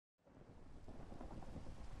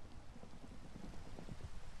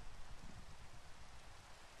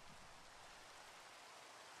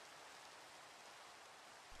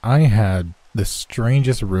I had the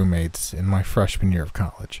strangest roommates in my freshman year of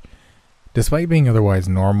college. Despite being otherwise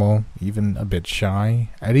normal, even a bit shy,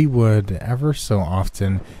 Eddie would ever so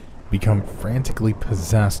often become frantically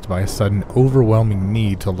possessed by a sudden overwhelming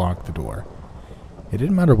need to lock the door. It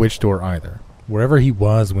didn't matter which door either. Wherever he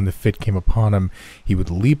was when the fit came upon him, he would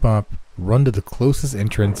leap up, run to the closest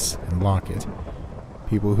entrance, and lock it.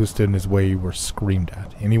 People who stood in his way were screamed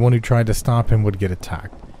at. Anyone who tried to stop him would get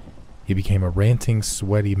attacked. He became a ranting,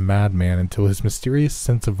 sweaty madman until his mysterious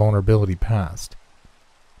sense of vulnerability passed.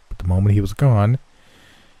 But the moment he was gone,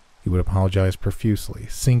 he would apologize profusely,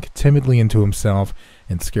 sink timidly into himself,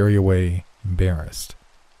 and scurry away embarrassed.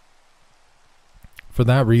 For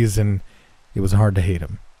that reason, it was hard to hate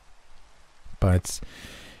him. But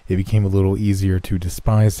it became a little easier to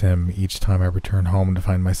despise him each time I returned home to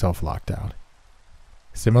find myself locked out.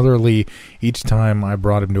 Similarly, each time I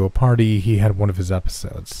brought him to a party, he had one of his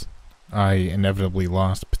episodes. I inevitably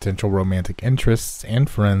lost potential romantic interests and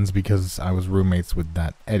friends because I was roommates with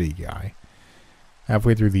that Eddie guy.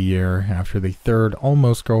 Halfway through the year, after the third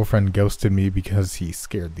almost girlfriend ghosted me because he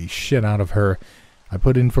scared the shit out of her, I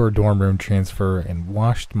put in for a dorm room transfer and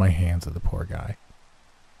washed my hands of the poor guy.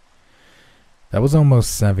 That was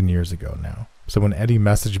almost 7 years ago now, so when Eddie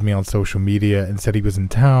messaged me on social media and said he was in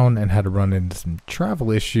town and had to run into some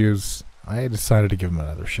travel issues, I decided to give him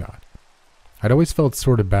another shot. I'd always felt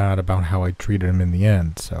sort of bad about how I treated him in the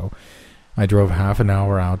end, so I drove half an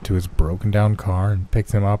hour out to his broken down car and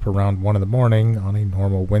picked him up around 1 in the morning on a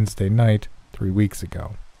normal Wednesday night 3 weeks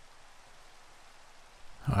ago.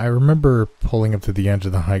 I remember pulling up to the edge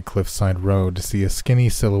of the high cliffside road to see a skinny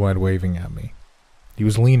silhouette waving at me. He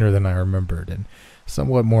was leaner than I remembered and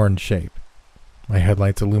somewhat more in shape. My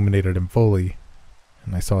headlights illuminated him fully,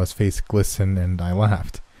 and I saw his face glisten and I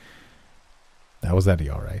laughed. That was Eddie,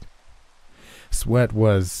 all right. Sweat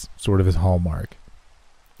was sort of his hallmark.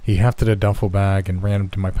 He hefted a duffel bag and ran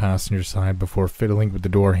up to my passenger side before fiddling with the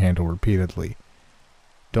door handle repeatedly.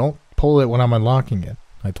 "Don't pull it when I'm unlocking it,"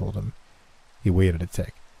 I told him. He waited a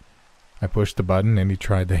tick. I pushed the button and he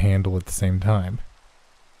tried the handle at the same time.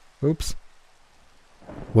 "Oops."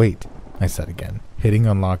 "Wait," I said again, hitting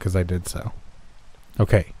unlock as I did so.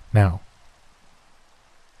 "Okay, now."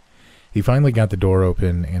 He finally got the door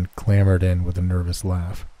open and clambered in with a nervous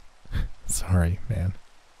laugh. "Sorry, man."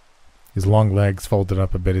 His long legs folded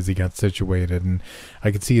up a bit as he got situated, and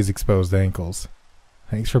I could see his exposed ankles.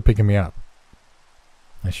 "Thanks for picking me up."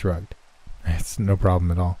 I shrugged. "It's no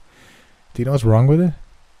problem at all. Do you know what's wrong with it?"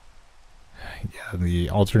 "Yeah, the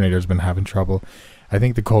alternator's been having trouble. I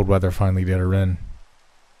think the cold weather finally did her in."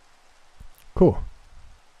 "Cool."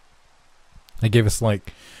 I gave a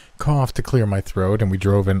slight cough to clear my throat, and we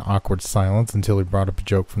drove in awkward silence until he brought up a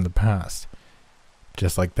joke from the past.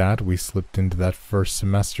 Just like that, we slipped into that first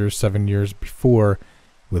semester 7 years before,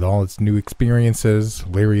 with all its new experiences,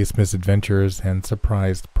 hilarious misadventures, and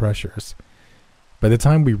surprised pressures. By the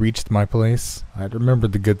time we reached my place, I'd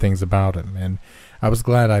remembered the good things about him, and I was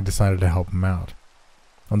glad I decided to help him out.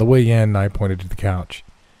 On the way in, I pointed to the couch.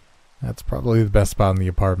 That's probably the best spot in the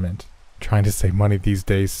apartment. Trying to save money these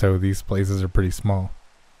days, so these places are pretty small.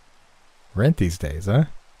 "Rent these days, huh?"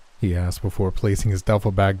 he asked before placing his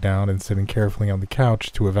duffel bag down and sitting carefully on the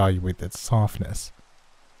couch to evaluate its softness.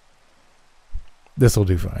 "This'll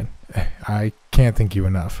do fine. I can't thank you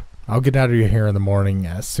enough. I'll get out of your hair in the morning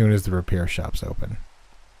as soon as the repair shop's open."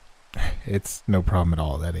 "It's no problem at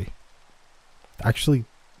all, Eddie." "Actually,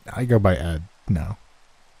 I go by Ed now."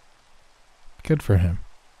 Good for him.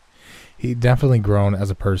 He'd definitely grown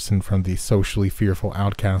as a person from the socially fearful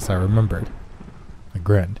outcast I remembered. I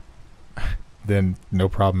grinned. "Then no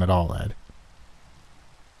problem at all, Ed."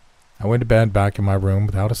 I went to bed back in my room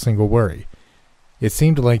without a single worry. It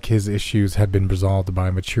seemed like his issues had been resolved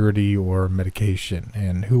by maturity or medication,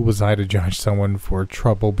 and who was I to judge someone for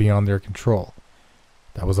trouble beyond their control?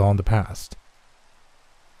 That was all in the past.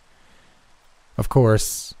 Of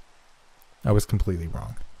course, I was completely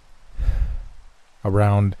wrong.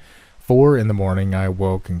 Around 4 in the morning, I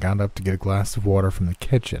awoke and got up to get a glass of water from the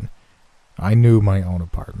kitchen. I knew my own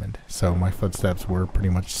apartment, so my footsteps were pretty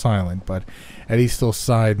much silent, but Eddie still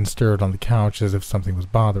sighed and stirred on the couch as if something was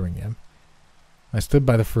bothering him. I stood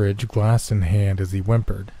by the fridge, glass in hand, as he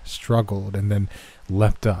whimpered, struggled, and then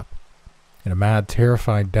leapt up. In a mad,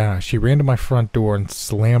 terrified dash, he ran to my front door and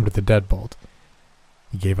slammed the deadbolt.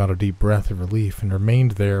 He gave out a deep breath of relief and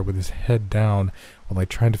remained there with his head down while I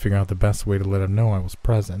tried to figure out the best way to let him know I was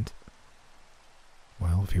present.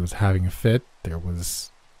 Well, if he was having a fit, there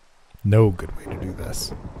was no good way to do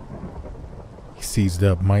this. He seized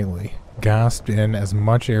up mightily, gasped in as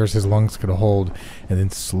much air as his lungs could hold, and then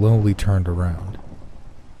slowly turned around.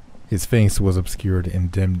 His face was obscured in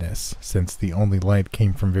dimness, since the only light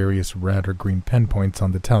came from various red or green pinpoints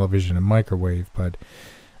on the television and microwave, but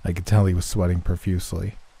I could tell he was sweating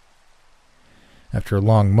profusely. After a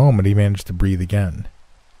long moment, he managed to breathe again.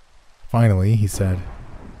 Finally, he said,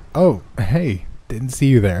 "Oh, hey, didn't see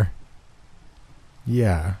you there."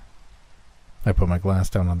 "Yeah." I put my glass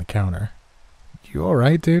down on the counter. "You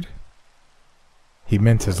alright, dude?" He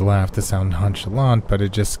meant his laugh to sound nonchalant, but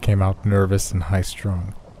it just came out nervous and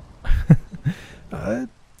high-strung.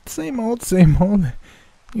 Same old, same old.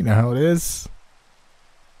 You know how it is."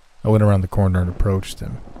 I went around the corner and approached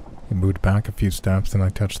him. He moved back a few steps and I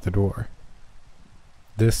touched the door.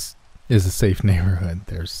 "This is a safe neighborhood.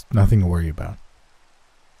 There's nothing to worry about."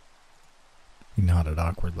 He nodded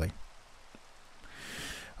awkwardly.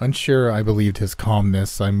 Unsure I believed his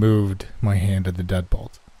calmness, I moved my hand to the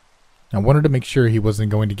deadbolt. I wanted to make sure he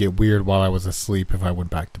wasn't going to get weird while I was asleep if I went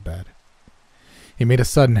back to bed. He made a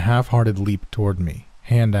sudden half-hearted leap toward me,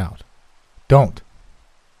 hand out. "Don't!"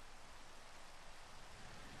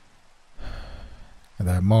 At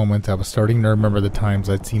that moment, I was starting to remember the times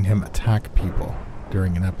I'd seen him attack people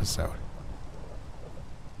during an episode.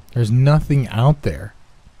 There's nothing out there.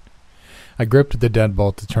 I gripped the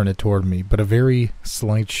deadbolt to turn it toward me, but a very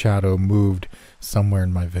slight shadow moved somewhere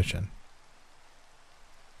in my vision.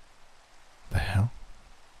 The hell?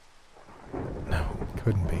 No, it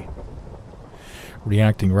couldn't be.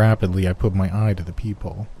 Reacting rapidly, I put my eye to the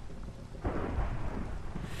peephole.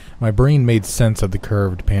 My brain made sense of the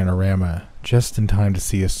curved panorama, just in time to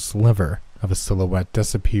see a sliver of a silhouette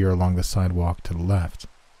disappear along the sidewalk to the left.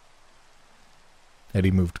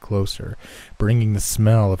 Eddie moved closer, bringing the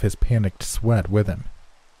smell of his panicked sweat with him.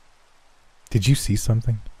 "Did you see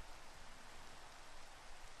something?"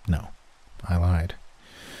 No, I lied.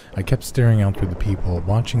 I kept staring out through the peephole,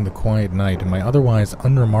 watching the quiet night in my otherwise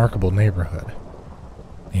unremarkable neighborhood.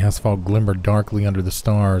 The asphalt glimmered darkly under the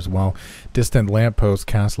stars, while distant lampposts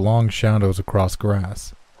cast long shadows across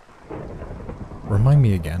grass. Remind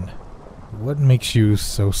me again, what makes you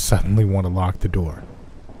so suddenly want to lock the door?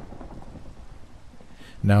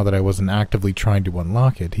 Now that I wasn't actively trying to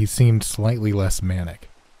unlock it, he seemed slightly less manic.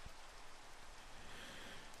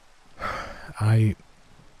 I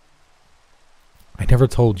never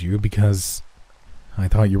told you because I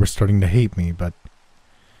thought you were starting to hate me, but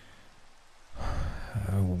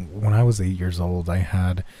when I was 8 years old, I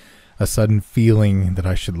had a sudden feeling that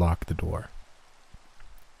I should lock the door.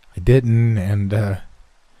 I didn't, and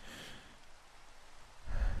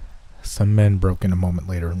some men broke in a moment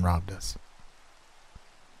later and robbed us.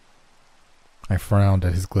 I frowned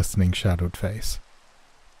at his glistening shadowed face.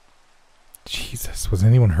 Jesus, was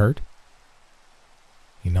anyone hurt?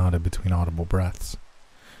 He nodded between audible breaths.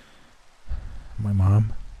 My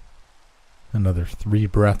mom. Another 3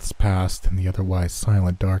 breaths passed in the otherwise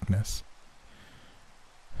silent darkness.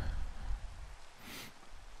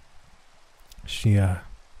 She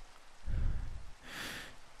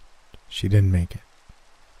didn't make it.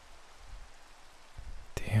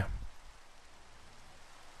 Damn.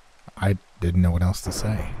 I didn't know what else to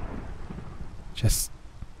say. Just,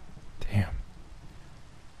 damn.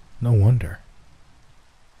 No wonder.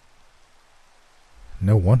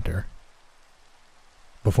 No wonder.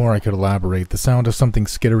 Before I could elaborate, the sound of something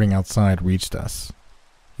skittering outside reached us.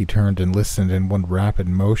 He turned and listened in one rapid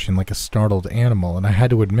motion like a startled animal, and I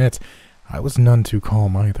had to admit, I was none too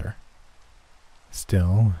calm either.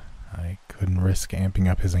 Still, I couldn't risk amping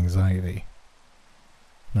up his anxiety.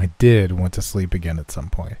 I did want to sleep again at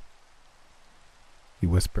some point. He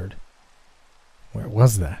whispered, "Where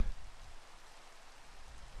was that?"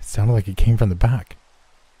 It sounded like it came from the back.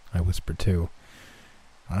 I whispered too.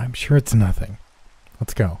 "I'm sure it's nothing.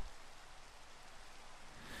 Let's go."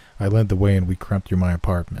 I led the way and we crept through my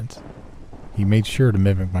apartment. He made sure to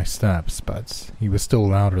mimic my steps, but he was still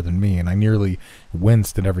louder than me, and I nearly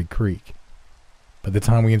winced at every creak. By the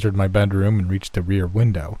time we entered my bedroom and reached the rear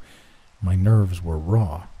window, my nerves were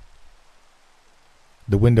raw.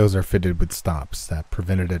 The windows are fitted with stops that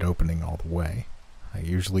prevented it opening all the way. I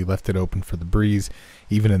usually left it open for the breeze,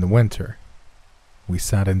 even in the winter. We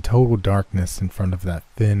sat in total darkness in front of that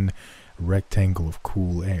thin rectangle of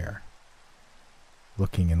cool air.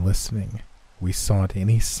 Looking and listening, we sought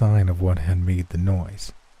any sign of what had made the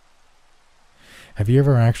noise. Have you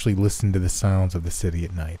ever actually listened to the sounds of the city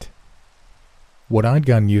at night? What I'd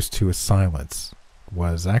gotten used to as silence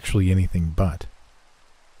was actually anything but.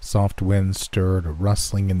 Soft winds stirred a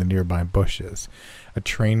rustling in the nearby bushes. A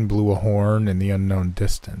train blew a horn in the unknown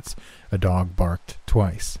distance. A dog barked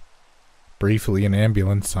twice. Briefly, an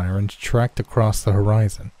ambulance siren tracked across the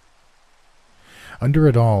horizon. Under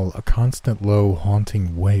it all, a constant low,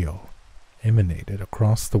 haunting wail. emanated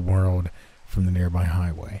across the world from the nearby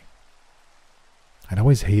highway. I'd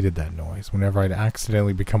always hated that noise whenever I'd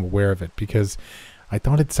accidentally become aware of it because I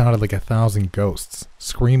thought it sounded like 1,000 ghosts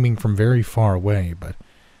screaming from very far away, but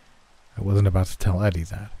I wasn't about to tell Eddie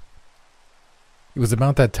that. It was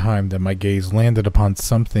about that time that my gaze landed upon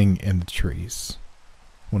something in the trees.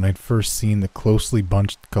 When I'd first seen the closely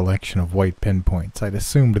bunched collection of white pinpoints, I'd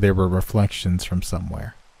assumed they were reflections from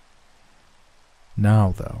somewhere.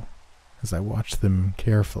 Now, though, as I watched them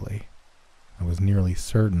carefully, I was nearly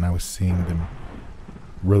certain I was seeing them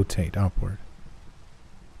rotate upward.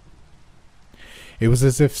 It was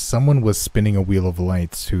as if someone was spinning a wheel of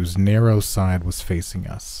lights whose narrow side was facing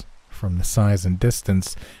us. From the size and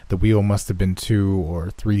distance, the wheel must have been 2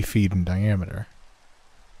 or 3 feet in diameter.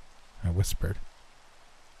 I whispered,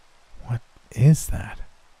 "What is that?"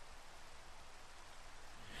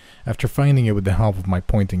 After finding it with the help of my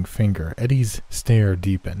pointing finger, Eddie's stare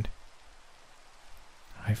deepened.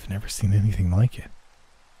 "I've never seen anything like it.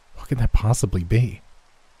 What could that possibly be?"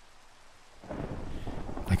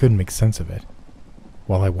 I couldn't make sense of it.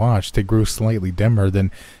 While I watched, it grew slightly dimmer,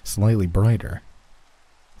 then slightly brighter.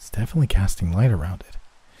 It's definitely casting light around it.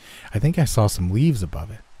 I think I saw some leaves above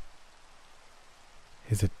it.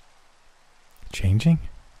 Is it changing?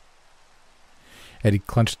 Eddie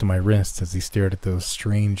clenched to my wrist as he stared at those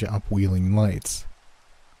strange upwheeling lights.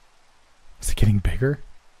 Is it getting bigger?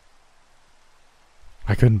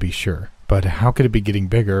 I couldn't be sure, but how could it be getting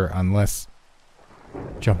bigger unless...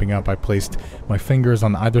 Jumping up, I placed my fingers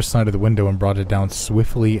on either side of the window and brought it down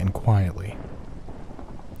swiftly and quietly.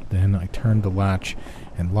 Then I turned the latch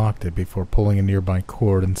and locked it before pulling a nearby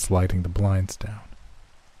cord and sliding the blinds down.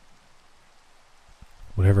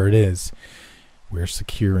 Whatever it is, we're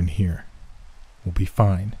secure in here. We'll be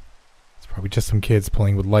fine. It's probably just some kids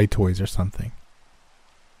playing with light toys or something.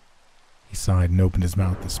 He sighed and opened his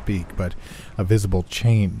mouth to speak, but a visible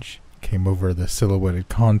change came over the silhouetted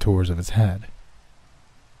contours of his head.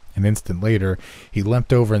 An instant later, he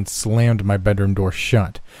leapt over and slammed my bedroom door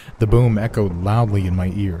shut. The boom echoed loudly in my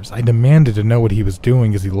ears. I demanded to know what he was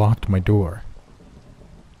doing as he locked my door.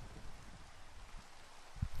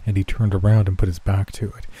 And he turned around and put his back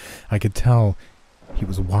to it. I could tell he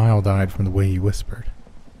was wild-eyed from the way he whispered.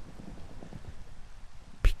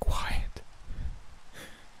 "Be quiet.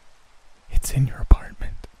 It's in your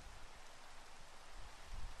apartment."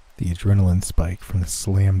 The adrenaline spike from the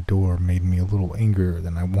slammed door made me a little angrier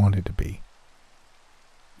than I wanted to be.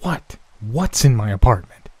 "What? What's in my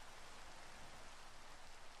apartment?"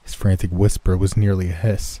 His frantic whisper was nearly a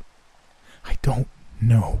hiss. "I don't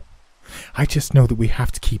know. I just know that we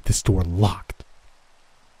have to keep this door locked."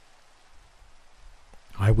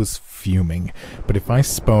 I was fuming, but if I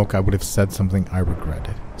spoke, I would have said something I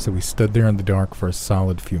regretted, so we stood there in the dark for a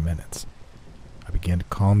solid few minutes. I began to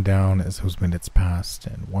calm down as those minutes passed,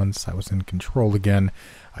 and once I was in control again,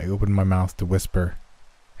 I opened my mouth to whisper,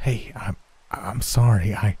 "Hey, I'm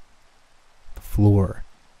sorry, The floor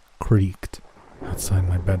creaked outside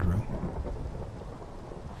my bedroom.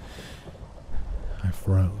 I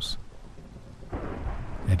froze.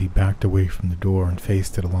 Eddie backed away from the door and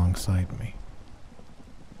faced it alongside me.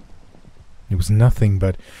 It was nothing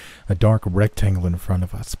but a dark rectangle in front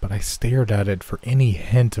of us, but I stared at it for any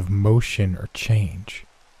hint of motion or change.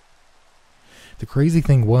 The crazy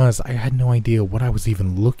thing was, I had no idea what I was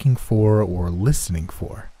even looking for or listening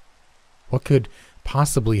for. What could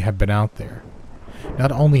possibly have been out there?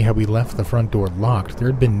 Not only had we left the front door locked, there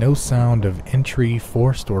had been no sound of entry,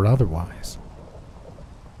 forced or otherwise.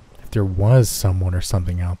 If there was someone or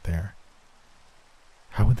something out there,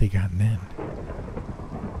 how had they gotten in?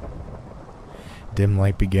 Dim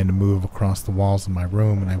light began to move across the walls of my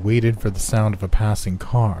room, and I waited for the sound of a passing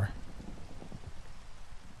car.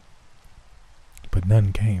 But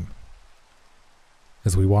none came.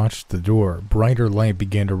 As we watched the door, brighter light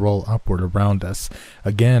began to roll upward around us,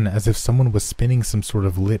 again as if someone was spinning some sort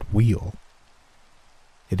of lit wheel.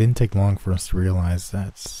 It didn't take long for us to realize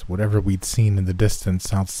that whatever we'd seen in the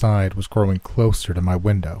distance outside was growing closer to my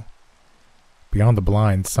window. Beyond the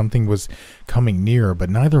blinds, something was coming nearer, but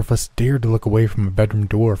neither of us dared to look away from a bedroom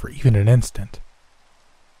door for even an instant.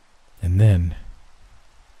 And then,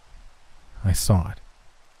 I saw it.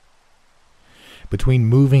 Between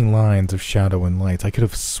moving lines of shadow and light, I could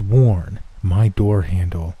have sworn my door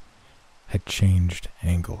handle had changed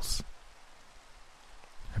angles.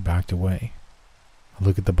 I backed away. A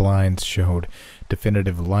look at the blinds showed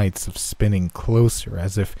definitive lights of spinning closer,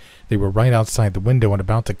 as if they were right outside the window and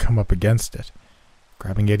about to come up against it.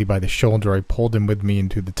 Grabbing Eddie by the shoulder, I pulled him with me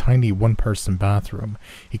into the tiny one-person bathroom.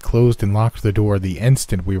 He closed and locked the door the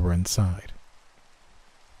instant we were inside.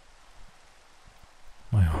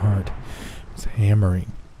 My heart was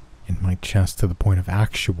hammering in my chest to the point of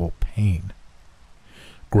actual pain.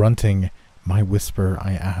 Grunting my whisper,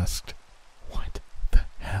 I asked, "What the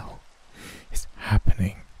hell is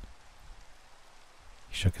happening?"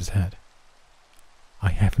 He shook his head.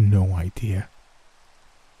 "I have no idea."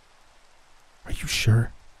 "Are you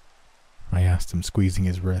sure?" I asked him, squeezing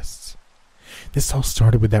his wrists. "This all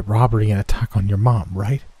started with that robbery and attack on your mom,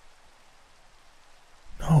 right?"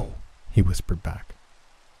 "No," he whispered back.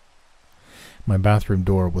 My bathroom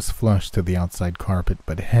door was flush to the outside carpet,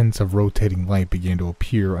 but hints of rotating light began to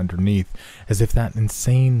appear underneath, as if that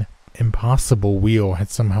insane, impossible wheel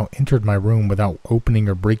had somehow entered my room without opening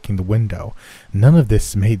or breaking the window. None of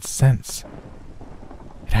this made sense.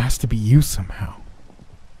 It has to be you somehow.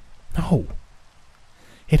 No.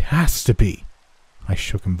 It has to be. I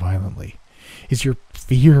shook him violently. Is your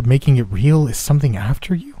fear making it real? Is something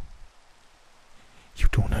after you? You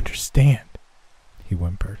don't understand, he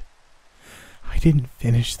whimpered. I didn't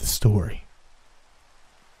finish the story.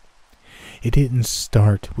 It didn't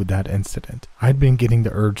start with that incident. I'd been getting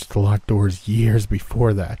the urge to lock doors years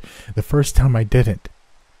before that. The first time I didn't.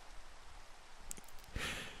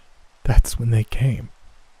 That's when they came.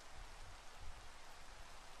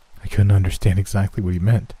 I couldn't understand exactly what he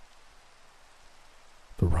meant.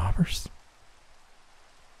 The robbers?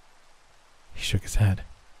 He shook his head.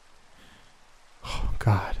 Oh,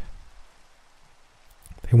 God.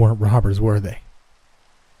 They weren't robbers, were they?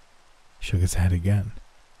 He shook his head again.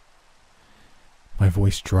 My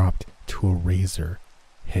voice dropped to a razor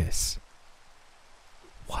hiss.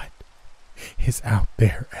 What is out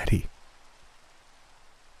there, Eddie?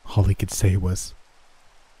 All he could say was,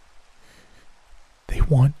 they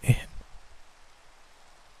want in.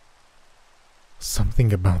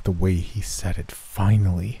 Something about the way he said it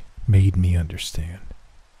finally made me understand.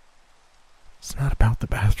 It's not about the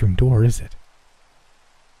bathroom door, is it?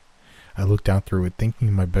 I looked out through it, thinking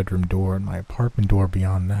of my bedroom door and my apartment door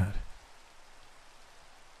beyond that.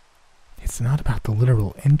 It's not about the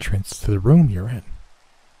literal entrance to the room you're in.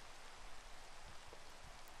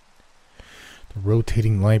 The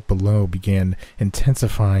rotating light below began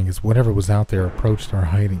intensifying as whatever was out there approached our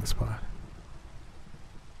hiding spot.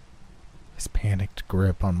 His panicked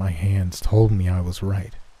grip on my hands told me I was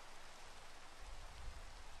right.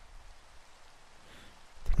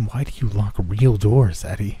 Then why do you lock real doors,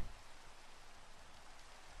 Eddie?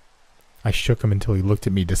 I shook him until he looked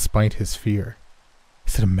at me despite his fear.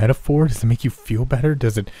 Is it a metaphor? Does it make you feel better?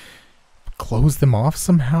 Does it close them off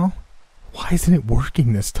somehow? Why isn't it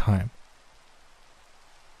working this time?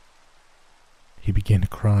 He began to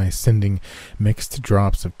cry, sending mixed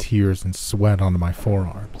drops of tears and sweat onto my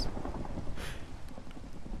forearms.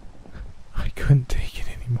 I couldn't take it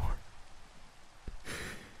anymore.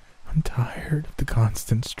 I'm tired of the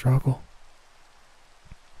constant struggle.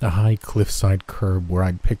 The high cliffside curb where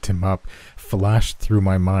I'd picked him up flashed through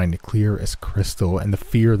my mind clear as crystal, and the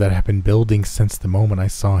fear that had been building since the moment I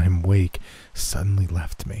saw him wake suddenly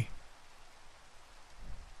left me.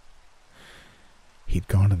 He'd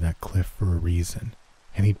gone to that cliff for a reason,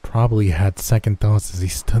 and he'd probably had second thoughts as he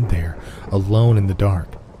stood there, alone in the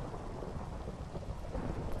dark.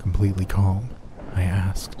 Completely calm, I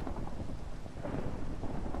asked,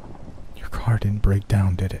 "Your car didn't break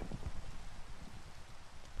down, did it?"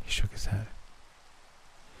 He shook his head.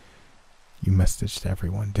 "You messaged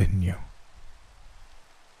everyone, didn't you?"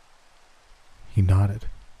 He nodded,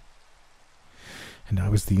 and I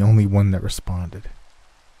was the only one that responded.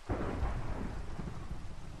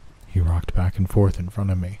 He rocked back and forth in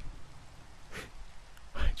front of me.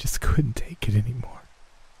 I just couldn't take it anymore.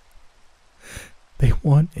 They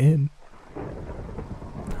want in.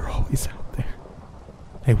 They're always out there.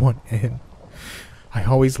 They want in. I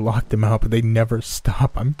always lock them out, but they never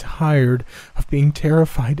stop. I'm tired of being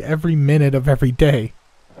terrified every minute of every day.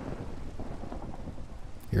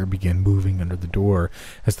 Air began moving under the door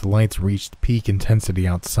as the lights reached peak intensity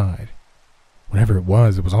outside. Whatever it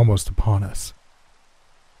was almost upon us.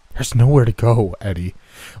 There's nowhere to go, Eddie.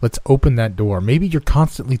 Let's open that door. Maybe you're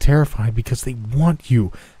constantly terrified because they want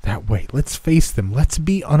you that way. Let's face them. Let's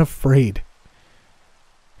be unafraid.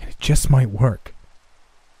 And it just might work.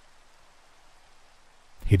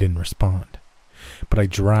 He didn't respond, but I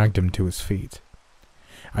dragged him to his feet.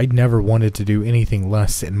 I'd never wanted to do anything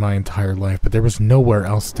less in my entire life, but there was nowhere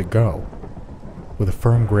else to go. With a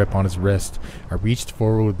firm grip on his wrist, I reached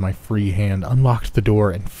forward with my free hand, unlocked the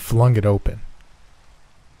door, and flung it open.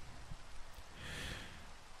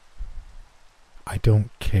 I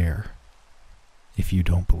don't care if you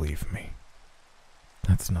don't believe me.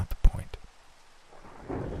 That's not the point.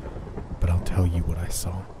 But I'll tell you what I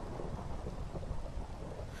saw.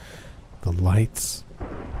 The lights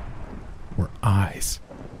were eyes.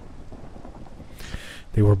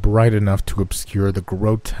 They were bright enough to obscure the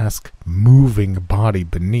grotesque, moving body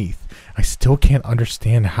beneath. I still can't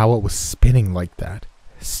understand how it was spinning like that.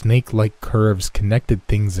 Snake-like curves connected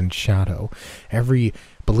things in shadow. Every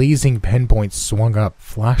blazing pinpoint swung up,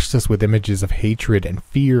 flashed us with images of hatred and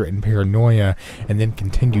fear and paranoia, and then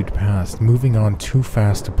continued past, moving on too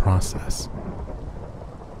fast to process.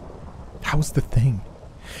 That was the thing.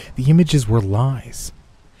 The images were lies.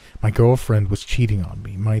 My girlfriend was cheating on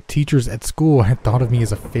me. My teachers at school had thought of me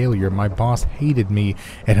as a failure. My boss hated me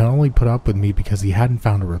and had only put up with me because he hadn't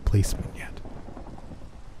found a replacement yet.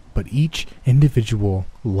 But each individual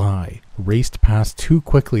lie raced past too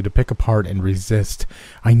quickly to pick apart and resist.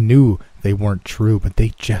 I knew they weren't true, but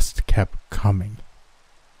they just kept coming.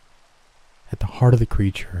 At the heart of the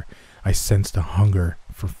creature, I sensed a hunger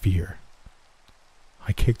for fear.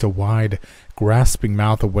 I kicked a wide, grasping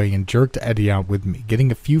mouth away and jerked Eddie out with me,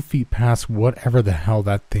 getting a few feet past whatever the hell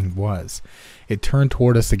that thing was. It turned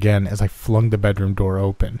toward us again as I flung the bedroom door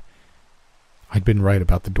open. I'd been right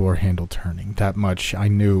about the door handle turning. That much I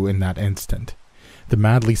knew in that instant. The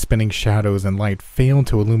madly spinning shadows and light failed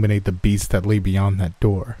to illuminate the beast that lay beyond that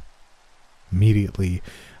door. Immediately,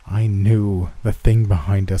 I knew the thing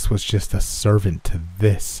behind us was just a servant to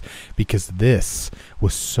this, because this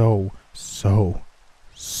was so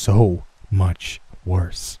much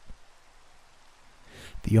worse.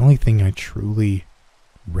 The only thing I truly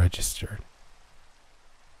registered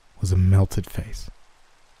was a melted face.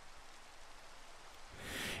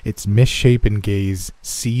 Its misshapen gaze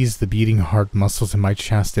seized the beating heart muscles in my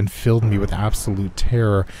chest and filled me with absolute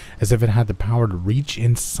terror, as if it had the power to reach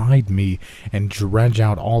inside me and dredge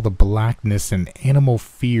out all the blackness and animal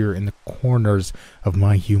fear in the corners of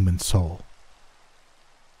my human soul.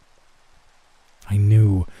 I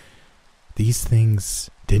knew these things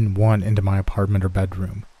didn't want into my apartment or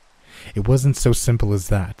bedroom. It wasn't so simple as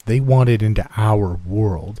that. They wanted into our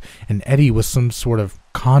world, and Eddie was some sort of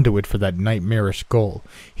conduit for that nightmarish goal.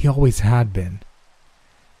 He always had been.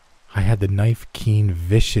 I had the knife-keen,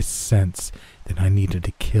 vicious sense that I needed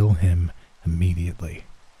to kill him immediately.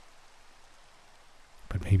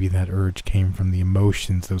 But maybe that urge came from the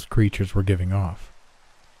emotions those creatures were giving off.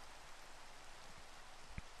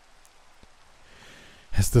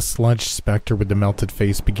 As the sludge specter with the melted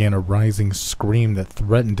face began a rising scream that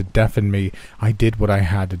threatened to deafen me, I did what I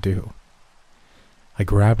had to do. I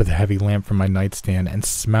grabbed the heavy lamp from my nightstand and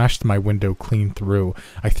smashed my window clean through.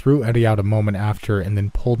 I threw Eddie out a moment after and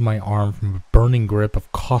then pulled my arm from a burning grip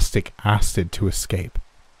of caustic acid to escape.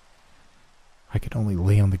 I could only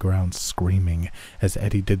lay on the ground screaming as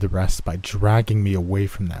Eddie did the rest by dragging me away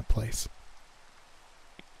from that place.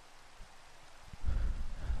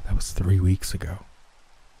 That was 3 weeks ago.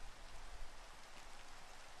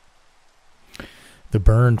 The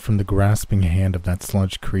burn from the grasping hand of that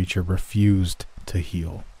sludge creature refused to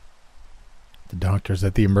heal. The doctors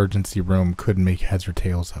at the emergency room couldn't make heads or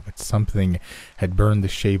tails of it. Something had burned the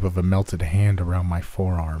shape of a melted hand around my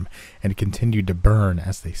forearm, and it continued to burn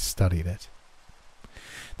as they studied it.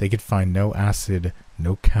 They could find no acid,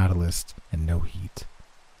 no catalyst, and no heat.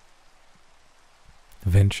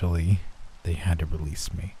 Eventually, they had to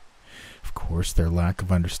release me. Of course, their lack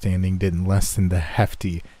of understanding didn't lessen the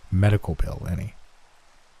hefty medical bill any.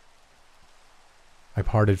 I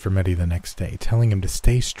parted from Eddie the next day, telling him to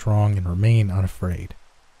stay strong and remain unafraid.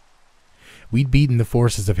 We'd beaten the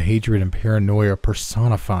forces of hatred and paranoia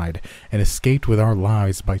personified and escaped with our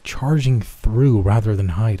lives by charging through rather than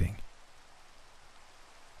hiding.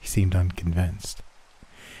 He seemed unconvinced,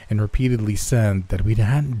 and repeatedly said that we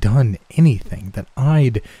hadn't done anything, that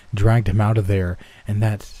I'd dragged him out of there, and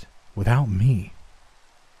that, without me,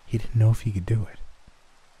 he didn't know if he could do it.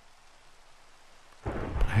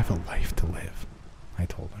 But I have a life to live, I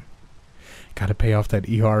told him. Gotta pay off that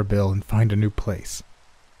ER bill and find a new place.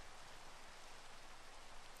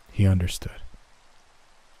 He understood.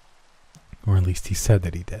 Or at least he said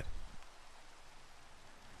that he did.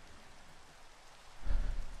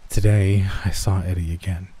 Today, I saw Eddie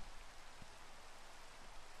again.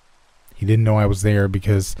 He didn't know I was there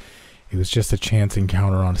because it was just a chance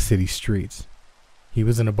encounter on city streets. He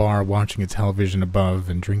was in a bar watching a television above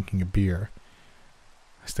and drinking a beer.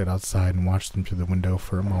 I stood outside and watched him through the window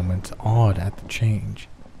for a moment, awed at the change.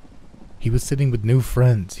 He was sitting with new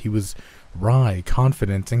friends. He was wry,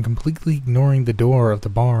 confident, and completely ignoring the door of the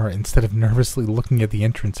bar instead of nervously looking at the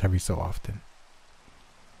entrance every so often.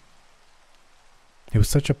 It was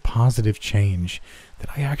such a positive change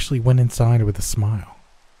that I actually went inside with a smile.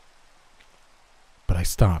 But I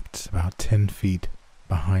stopped about 10 feet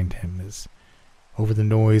behind him as, over the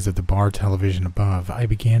noise of the bar television above, I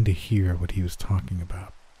began to hear what he was talking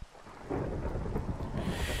about.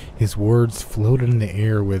 His words floated in the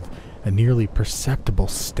air with a nearly perceptible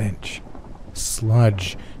stench.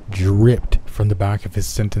 Sludge dripped from the back of his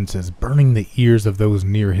sentences, burning the ears of those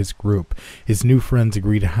near his group. His new friends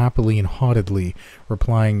agreed happily and haughtily,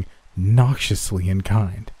 replying noxiously in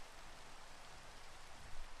kind.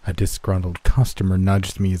 A disgruntled customer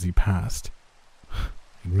nudged me as he passed.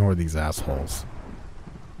 Ignore these assholes.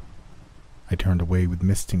 I turned away with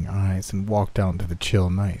misting eyes and walked out into the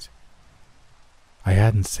chill night. I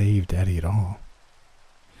hadn't saved Eddie at all.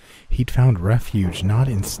 He'd found refuge not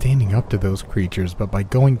in standing up to those creatures, but by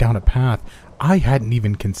going down a path I hadn't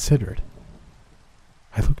even considered.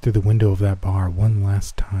 I looked through the window of that bar one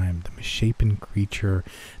last time. The misshapen creature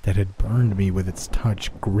that had burned me with its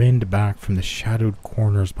touch grinned back from the shadowed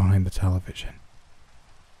corners behind the television.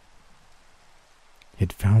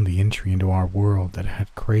 It found the entry into our world that it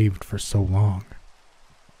had craved for so long.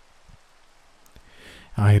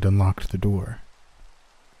 I had unlocked the door,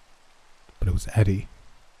 but it was Eddie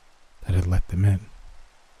that had let them in.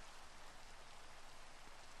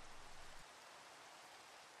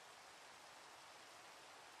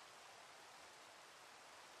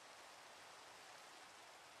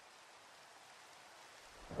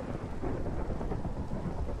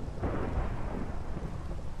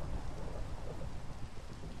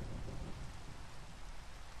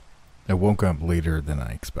 I woke up later than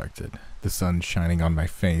I expected, the sun shining on my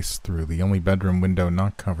face through the only bedroom window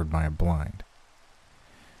not covered by a blind.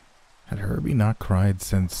 Had Herbie not cried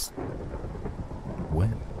since...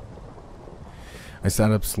 when? I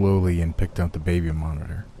sat up slowly and picked up the baby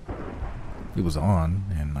monitor. It was on,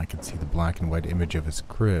 and I could see the black and white image of his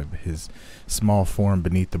crib, his small form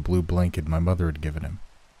beneath the blue blanket my mother had given him.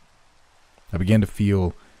 I began to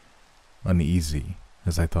feel uneasy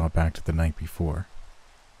as I thought back to the night before.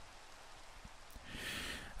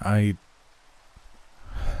 I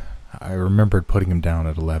remembered putting him down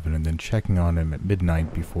at 11 and then checking on him at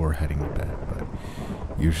midnight before heading to bed, but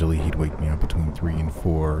usually he'd wake me up between 3 and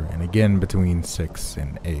 4, and again between 6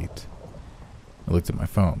 and 8. I looked at my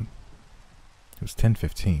phone. It was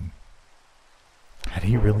 10:15. Had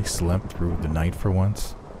he really slept through the night for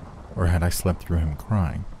once? Or had I slept through him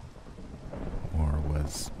crying? Or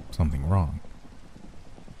was something wrong?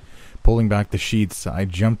 Pulling back the sheets, I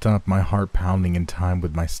jumped up, my heart pounding in time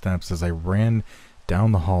with my steps as I ran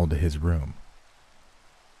down the hall to his room.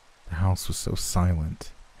 The house was so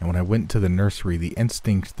silent, and when I went to the nursery, the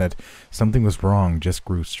instinct that something was wrong just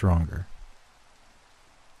grew stronger.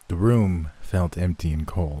 The room felt empty and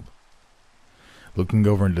cold. Looking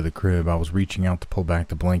over into the crib, I was reaching out to pull back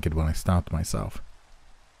the blanket when I stopped myself.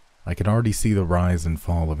 I could already see the rise and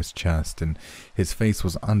fall of his chest, and his face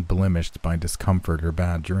was unblemished by discomfort or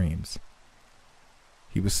bad dreams.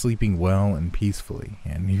 He was sleeping well and peacefully,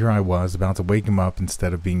 and here I was about to wake him up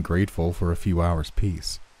instead of being grateful for a few hours'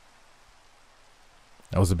 peace.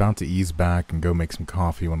 I was about to ease back and go make some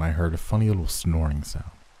coffee when I heard a funny little snoring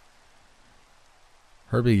sound.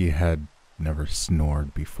 Herbie had never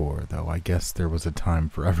snored before, though I guess there was a time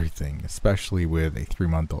for everything, especially with a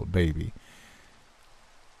 3-month-old baby.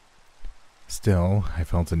 Still, I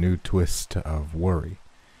felt a new twist of worry.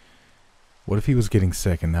 What if he was getting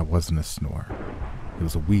sick and that wasn't a snore? It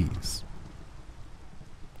was a wheeze.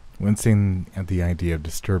 Wincing at the idea of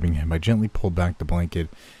disturbing him, I gently pulled back the blanket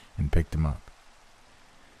and picked him up.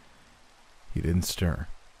 He didn't stir,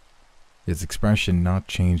 his expression not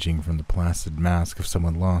changing from the placid mask of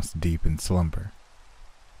someone lost deep in slumber.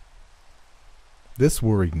 This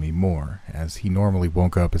worried me more, as he normally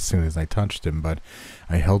woke up as soon as I touched him, but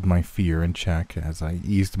I held my fear in check as I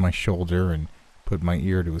eased my shoulder and put my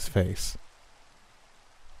ear to his face.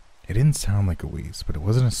 It didn't sound like a wheeze, but it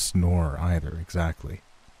wasn't a snore either, exactly.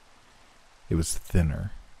 It was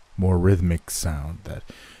thinner, more rhythmic sound that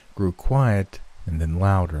grew quiet and then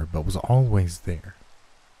louder, but was always there.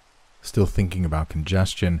 Still thinking about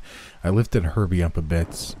congestion, I lifted Herbie up a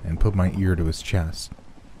bit and put my ear to his chest.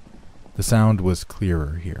 The sound was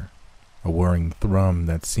clearer here, a whirring thrum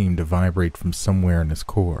that seemed to vibrate from somewhere in his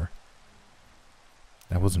core.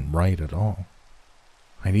 That wasn't right at all.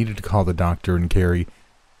 I needed to call the doctor and carry...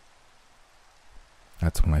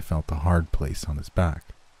 That's when I felt the hard place on his back.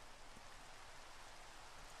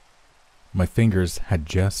 My fingers had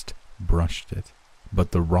just brushed it,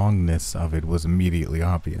 but the wrongness of it was immediately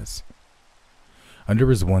obvious. Under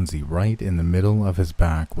his onesie, right in the middle of his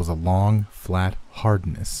back, was a long, flat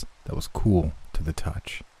hardness that was cool to the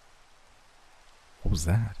touch. What was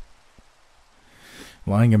that?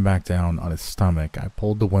 Lying him back down on his stomach, I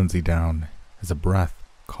pulled the onesie down as a breath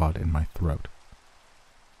caught in my throat.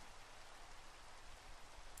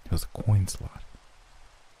 It was a coin slot.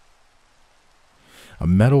 A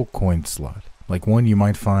metal coin slot like one you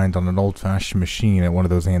might find on an old-fashioned machine at one of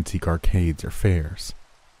those antique arcades or fairs.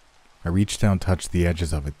 I reached down, touched the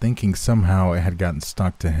edges of it, thinking somehow it had gotten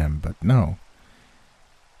stuck to him, but no.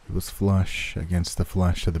 It was flush against the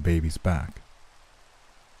flesh of the baby's back.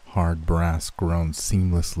 Hard brass grown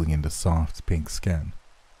seamlessly into soft pink skin.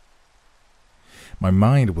 My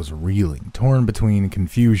mind was reeling, torn between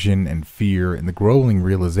confusion and fear and the growing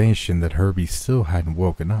realization that Herbie still hadn't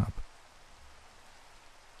woken up.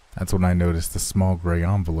 That's when I noticed the small gray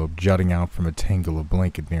envelope jutting out from a tangle of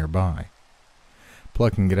blanket nearby.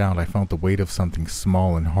 Plucking it out, I felt the weight of something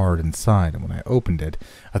small and hard inside, and when I opened it,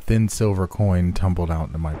 a thin silver coin tumbled out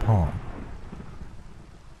into my palm.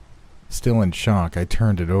 Still in shock, I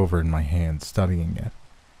turned it over in my hand, studying it.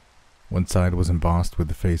 One side was embossed with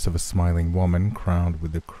the face of a smiling woman, crowned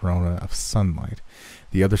with the corona of sunlight.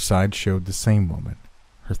 The other side showed the same woman,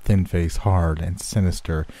 her thin face hard and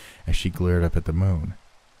sinister as she glared up at the moon.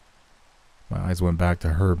 My eyes went back to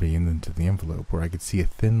Herbie and then to the envelope, where I could see a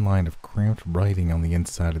thin line of cramped writing on the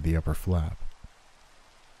inside of the upper flap.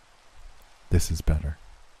 This is better.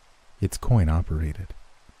 It's coin-operated.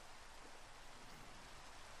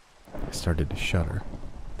 I started to shudder,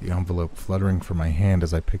 the envelope fluttering from my hand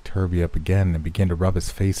as I picked Herbie up again and began to rub his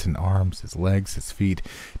face and arms, his legs, his feet,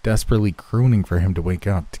 desperately crooning for him to wake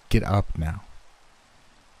up, to get up now.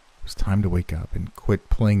 It was time to wake up and quit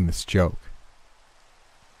playing this joke.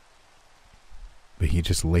 But he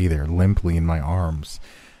just lay there limply in my arms,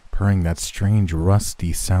 purring that strange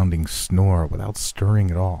rusty-sounding snore without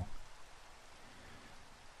stirring at all.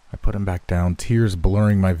 I put him back down, tears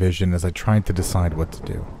blurring my vision as I tried to decide what to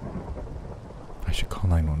do. I should call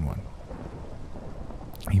 911.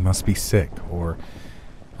 He must be sick, or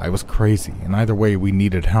I was crazy, and either way we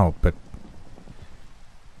needed help, but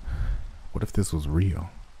what if this was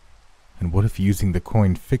real? And what if using the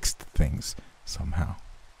coin fixed things somehow?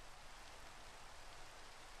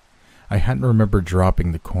 I hadn't remembered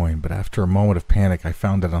dropping the coin, but after a moment of panic I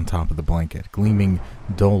found it on top of the blanket, gleaming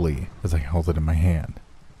dully as I held it in my hand.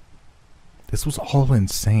 This was all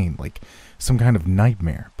insane, like some kind of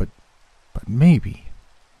nightmare, but maybe,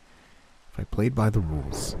 if I played by the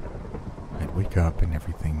rules, I'd wake up and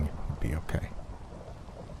everything would be okay.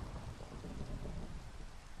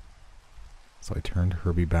 So I turned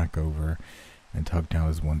Herbie back over and tugged out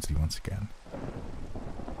his onesie once again.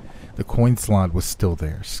 The coin slot was still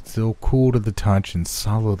there, still cool to the touch and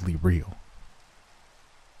solidly real.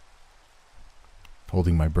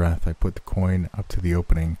 Holding my breath, I put the coin up to the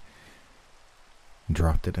opening and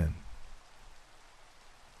dropped it in.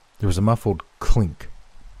 There was a muffled clink,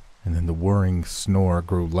 and then the whirring snore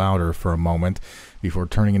grew louder for a moment before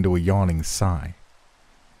turning into a yawning sigh.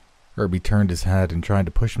 Herbie turned his head and tried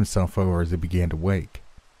to push himself over as he began to wake.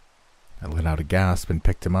 I let out a gasp and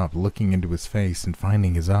picked him up, looking into his face and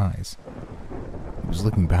finding his eyes. He was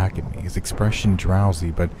looking back at me, his expression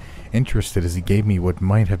drowsy but interested as he gave me what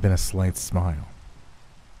might have been a slight smile.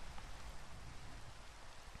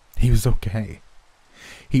 He was okay.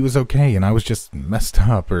 He was okay, and I was just messed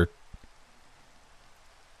up, But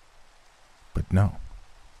no.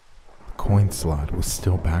 The coin slot was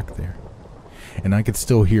still back there, and I could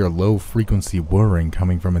still hear a low-frequency whirring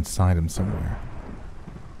coming from inside him somewhere.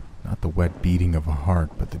 Not the wet beating of a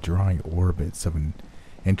heart, but the dry orbits of an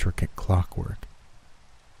intricate clockwork.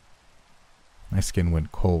 My skin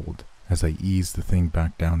went cold as I eased the thing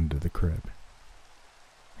back down into the crib.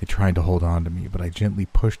 It tried to hold on to me, but I gently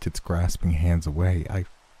pushed its grasping hands away. I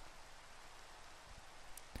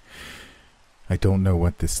don't know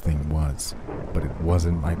what this thing was, but it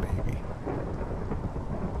wasn't my baby.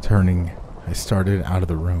 Turning, I started out of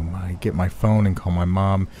the room. I'd get my phone and call my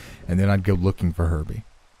mom, and then I'd go looking for Herbie.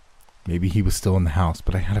 Maybe he was still in the house,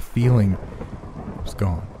 but I had a feeling he was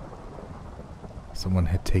gone. Someone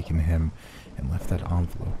had taken him and left that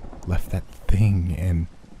envelope, left that thing in.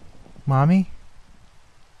 Mommy?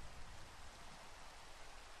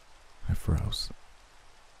 I froze,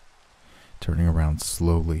 turning around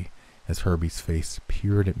slowly as Herbie's face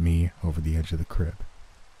peered at me over the edge of the crib.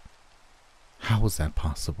 How was that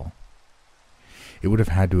possible? It would have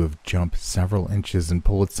had to have jumped several inches and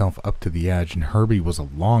pulled itself up to the edge, and Herbie was a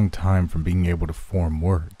long time from being able to form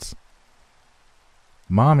words.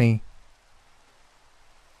 Mommy!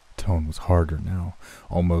 The tone was harder now,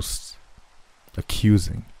 almost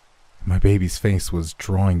accusing. My baby's face was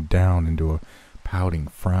drawing down into a pouting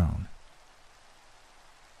frown.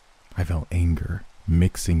 I felt anger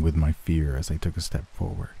mixing with my fear as I took a step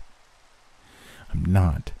forward. I'm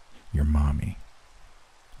not your mommy.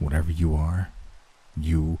 Whatever you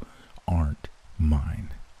aren't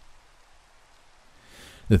mine.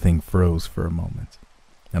 The thing froze for a moment,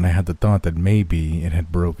 and I had the thought that maybe it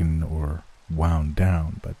had broken or wound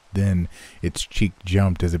down, but then its cheek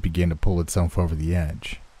jumped as it began to pull itself over the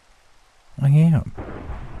edge.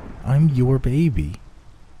 I'm your baby.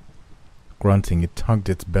 Grunting, it tugged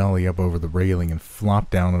its belly up over the railing and flopped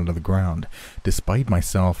down onto the ground. Despite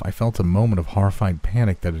myself, I felt a moment of horrified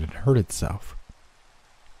panic that it had hurt itself.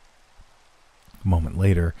 A moment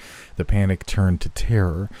later, the panic turned to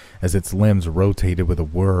terror as its limbs rotated with a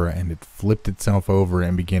whir and it flipped itself over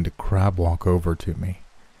and began to crab walk over to me.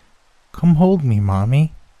 Come hold me,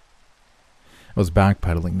 Mommy. I was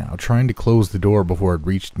backpedaling now, trying to close the door before it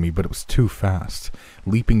reached me, but it was too fast.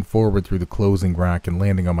 Leaping forward through the closing rack and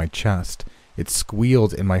landing on my chest, it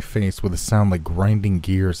squealed in my face with a sound like grinding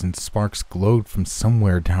gears, and sparks glowed from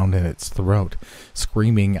somewhere down in its throat.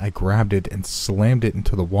 Screaming, I grabbed it and slammed it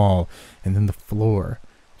into the wall and then the floor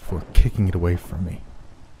before kicking it away from me.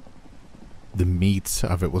 The meat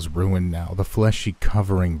of it was ruined now, the fleshy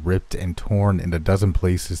covering ripped and torn in a dozen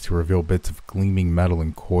places to reveal bits of gleaming metal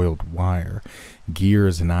and coiled wire,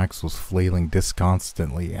 gears and axles flailing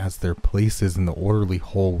disconsolately as their places in the orderly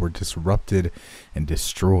whole were disrupted and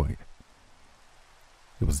destroyed.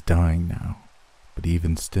 It was dying now, but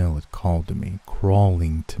even still it called to me,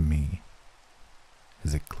 crawling to me,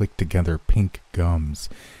 as it clicked together pink gums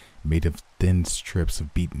made of thin strips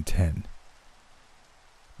of beaten tin.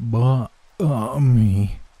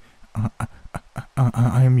 Me.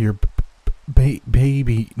 I'm your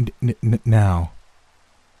baby now.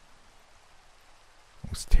 I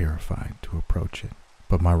was terrified to approach it,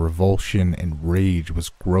 but my revulsion and rage was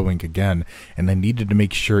growing again, and I needed to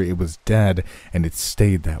make sure it was dead, and it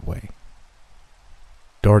stayed that way.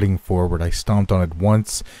 Darting forward, I stomped on it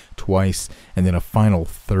once, twice, and then a final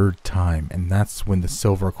third time, and that's when the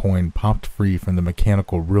silver coin popped free from the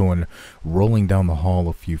mechanical ruin, rolling down the hall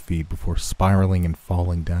a few feet before spiraling and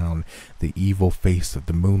falling down, the evil face of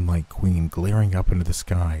the Moonlight Queen glaring up into the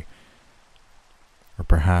sky. Or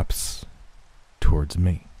perhaps towards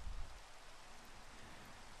me.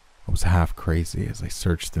 I was half crazy as I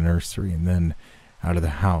searched the nursery and then out of the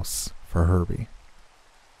house for Herbie.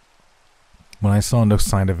 When I saw no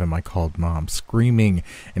sign of him, I called Mom, screaming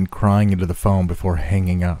and crying into the phone before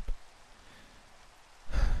hanging up.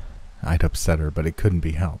 I'd upset her, but it couldn't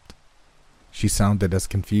be helped. She sounded as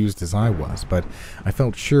confused as I was, but I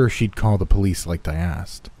felt sure she'd call the police like I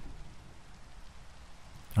asked.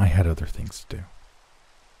 I had other things to do.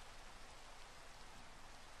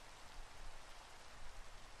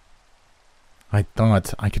 I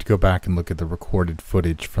thought I could go back and look at the recorded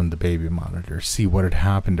footage from the baby monitor, see what had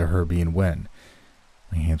happened to Herbie and when.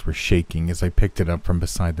 My hands were shaking as I picked it up from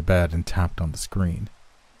beside the bed and tapped on the screen.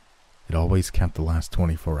 It always kept the last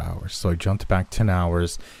 24 hours, so I jumped back 10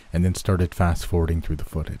 hours and then started fast-forwarding through the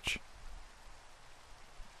footage.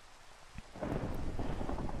 I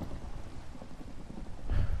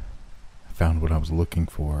found what I was looking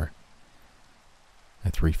for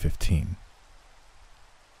at 3:15.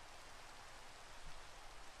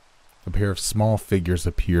 A pair of small figures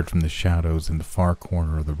appeared from the shadows in the far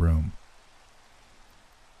corner of the room.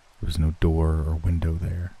 There was no door or window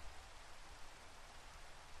there,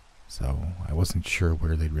 so I wasn't sure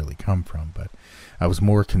where they'd really come from, but I was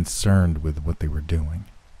more concerned with what they were doing.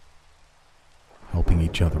 Helping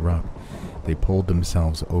each other up, they pulled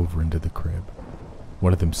themselves over into the crib.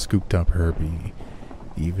 One of them scooped up Herbie,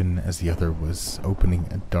 even as the other was opening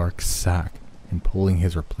a dark sack and pulling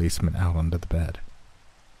his replacement out onto the bed.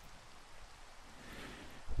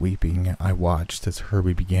 Weeping, I watched as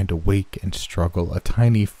Herbie began to wake and struggle, a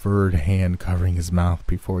tiny furred hand covering his mouth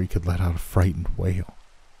before he could let out a frightened wail.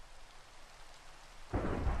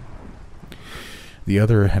 The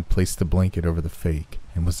other had placed the blanket over the fake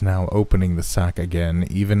and was now opening the sack again,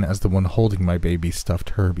 even as the one holding my baby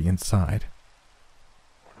stuffed Herbie inside.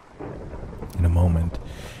 In a moment,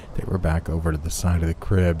 they were back over to the side of the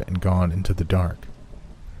crib and gone into the dark.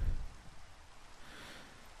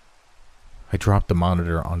 I dropped the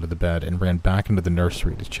monitor onto the bed and ran back into the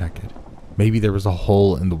nursery to check it. Maybe there was a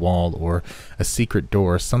hole in the wall or a secret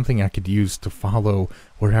door, something I could use to follow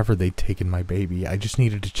wherever they'd taken my baby. I just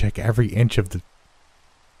needed to check every inch of the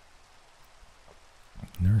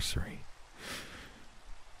nursery.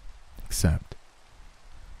 Except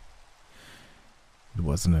it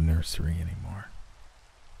wasn't a nursery anymore.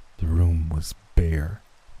 The room was bare.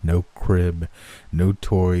 No crib, no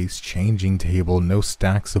toys, changing table, no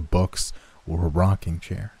stacks of books, or a rocking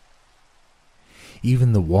chair.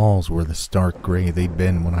 Even the walls were the stark gray they'd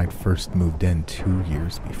been when I'd first moved in 2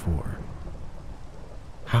 years before.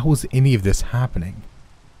 How was any of this happening?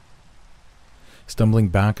 Stumbling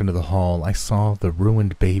back into the hall, I saw the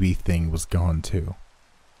ruined baby thing was gone too.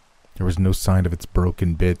 There was no sign of its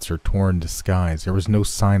broken bits or torn disguise. There was no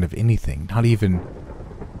sign of anything, not even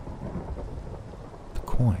the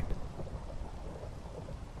coin.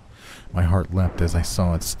 My heart leapt as I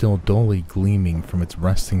saw it, still dully gleaming from its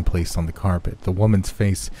resting place on the carpet, the woman's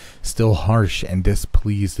face still harsh and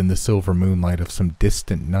displeased in the silver moonlight of some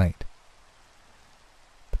distant night.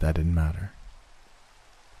 But that didn't matter.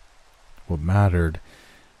 What mattered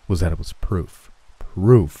was that it was proof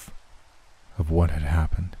of what had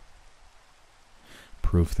happened.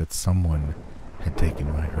 Proof that someone had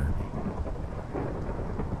taken my Herbie.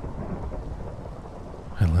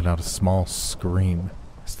 I let out a small scream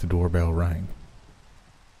as the doorbell rang.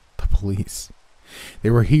 The police. They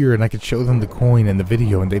were here and I could show them the coin and the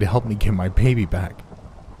video and they'd help me get my baby back.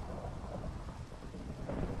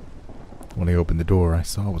 When I opened the door, I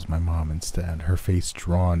saw it was my mom instead, her face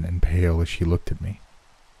drawn and pale as she looked at me.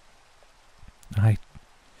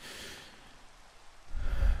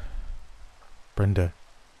 Brenda,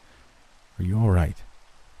 are you all right?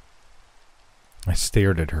 I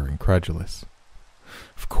stared at her, incredulous.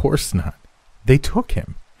 Of course not. They took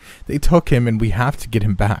him. They took him and we have to get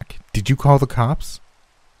him back. Did you call the cops?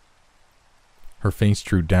 Her face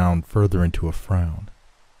drew down further into a frown.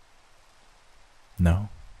 No.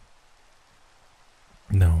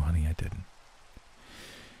 No, honey, I didn't.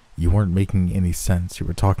 You weren't making any sense. You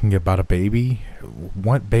were talking about a baby?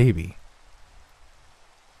 What baby?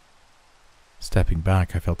 Stepping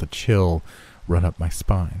back, I felt a chill run up my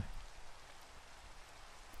spine.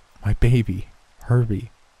 My baby,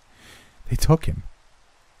 Herbie. They took him.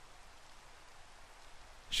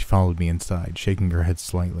 She followed me inside, shaking her head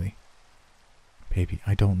slightly. Baby,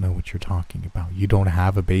 I don't know what you're talking about. You don't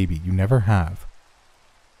have a baby. You never have.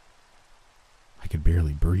 I could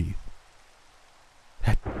barely breathe.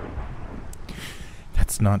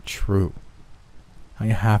 That's not true. I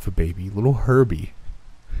have a baby, little Herbie.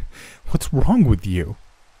 What's wrong with you?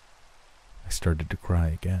 I started to cry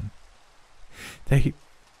again. They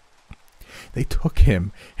took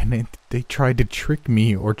him, and they tried to trick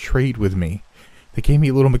me or trade with me. They gave me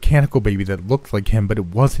a little mechanical baby that looked like him, but it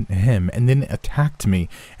wasn't him, and then attacked me,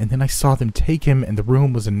 and then I saw them take him, and the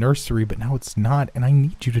room was a nursery, but now it's not, and I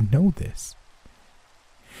need you to know this.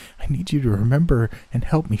 I need you to remember and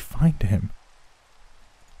help me find him.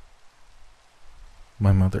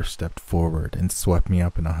 My mother stepped forward and swept me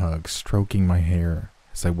up in a hug, stroking my hair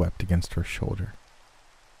as I wept against her shoulder.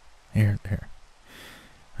 There.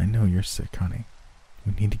 I know you're sick, honey.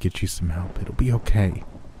 We need to get you some help. It'll be okay.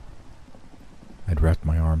 I'd wrapped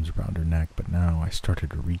my arms around her neck, but now I started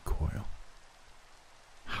to recoil.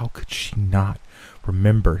 How could she not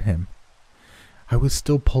remember him? I was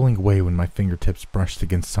still pulling away when my fingertips brushed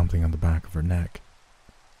against something on the back of her neck.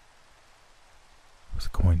 It was a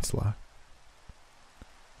coin slot.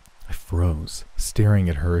 I froze, staring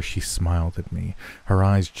at her as she smiled at me, her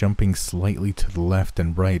eyes jumping slightly to the left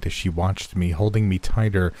and right as she watched me, holding me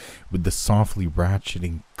tighter with the softly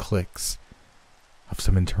ratcheting clicks of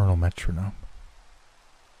some internal metronome.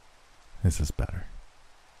 This is better.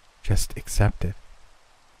 Just accept it.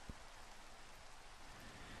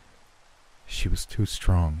 She was too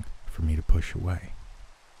strong for me to push away,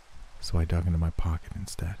 so I dug into my pocket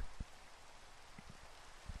instead.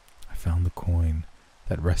 I found the coin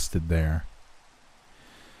that rested there,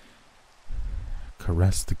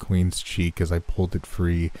 caressed the queen's cheek as I pulled it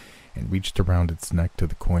free and reached around its neck to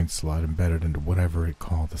the coin slot embedded into whatever it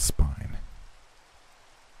called the spine.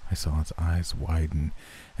 I saw its eyes widen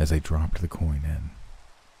as I dropped the coin in.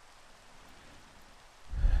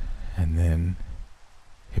 And then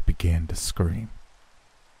it began to scream.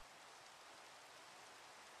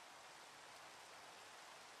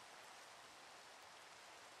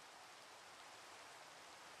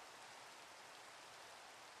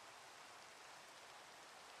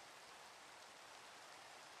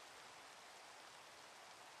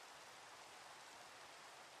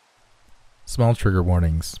 Small trigger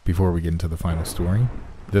warnings before we get into the final story.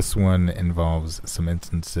 This one involves some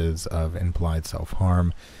instances of implied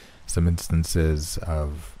self-harm, some instances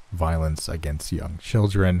of violence against young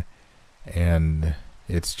children, and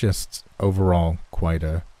it's just overall quite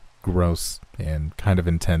a gross and kind of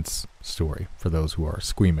intense story for those who are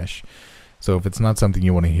squeamish. So if it's not something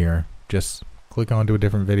you want to hear, just click onto a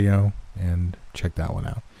different video and check that one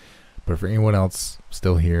out. But for anyone else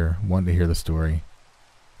still here, wanting to hear the story,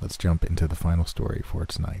 let's jump into the final story for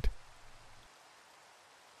tonight.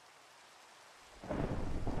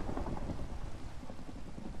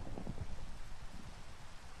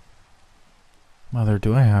 Mother,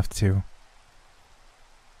 do I have to?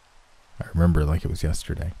 I remember like it was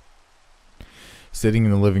yesterday. Sitting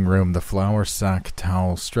in the living room, the flour sack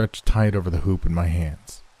towel stretched tight over the hoop in my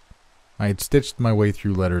hands. I had stitched my way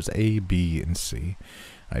through letters A, B, and C.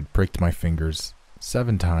 I had pricked my fingers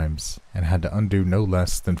 7 times and had to undo no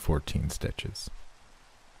less than 14 stitches.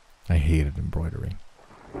 I hated embroidery.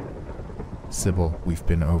 Sybil, we've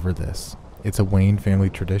been over this. It's a Wayne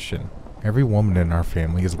family tradition. Every woman in our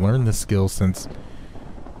family has learned this skill since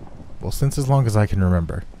as long as I can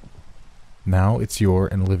remember. Now it's your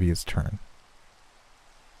and Olivia's turn.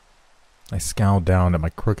 I scowled down at my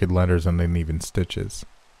crooked letters and uneven stitches.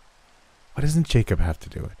 Why doesn't Jacob have to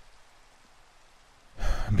do it?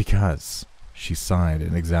 Because, she sighed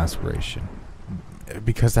in exasperation.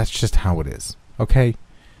 Because that's just how it is, okay?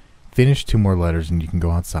 Finish 2 more letters and you can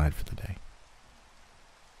go outside for the day.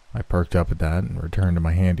 I perked up at that and returned to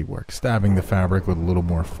my handiwork, stabbing the fabric with a little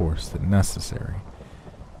more force than necessary.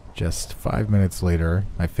 Just 5 minutes later,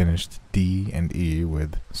 I finished D and E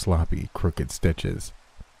with sloppy, crooked stitches.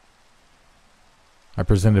 I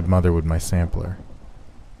presented Mother with my sampler.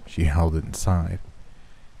 She held it and sighed.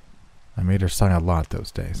 I made her sigh a lot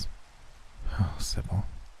those days. Oh, Sybil,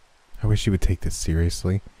 I wish you would take this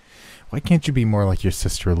seriously. Why can't you be more like your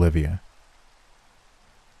sister Olivia?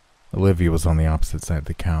 Olivia was on the opposite side of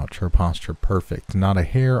the couch, her posture perfect, not a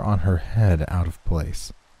hair on her head out of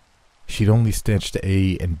place. She'd only stitched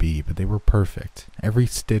A and B, but they were perfect, every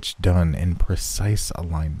stitch done in precise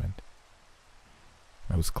alignment.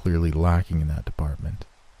 I was clearly lacking in that department.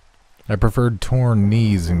 I preferred torn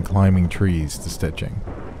knees and climbing trees to stitching.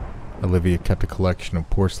 Olivia kept a collection of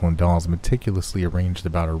porcelain dolls meticulously arranged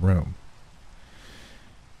about her room.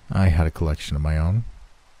 I had a collection of my own.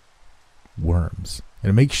 Worms, in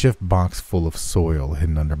a makeshift box full of soil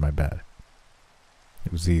hidden under my bed.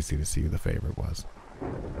 It was easy to see who the favorite was.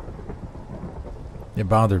 It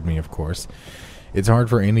bothered me, of course. It's hard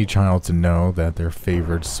for any child to know that they're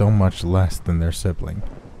favored so much less than their sibling.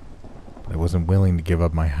 But I wasn't willing to give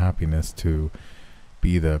up my happiness to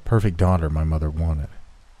be the perfect daughter my mother wanted.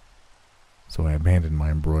 So I abandoned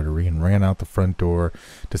my embroidery and ran out the front door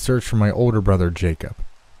to search for my older brother Jacob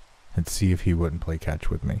and see if he wouldn't play catch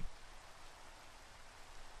with me.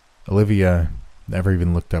 Olivia never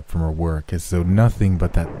even looked up from her work, as though nothing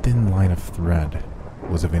but that thin line of thread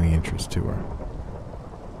was of any interest to her.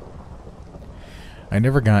 I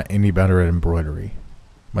never got any better at embroidery.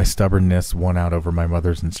 My stubbornness won out over my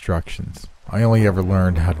mother's instructions. I only ever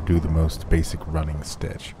learned how to do the most basic running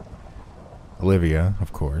stitch. Olivia,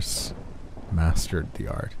 of course, mastered the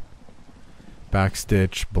art.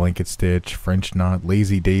 Backstitch, blanket stitch, French knot,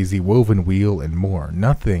 lazy daisy, woven wheel, and more.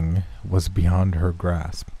 Nothing was beyond her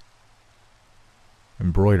grasp.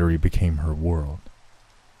 Embroidery became her world.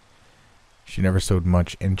 She never showed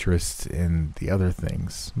much interest in the other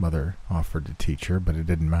things Mother offered to teach her, but it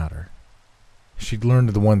didn't matter. She'd learned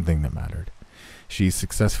the one thing that mattered. She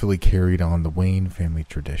successfully carried on the Wayne family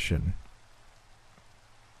tradition.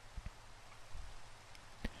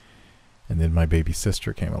 And then my baby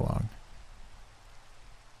sister came along.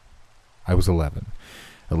 I was 11,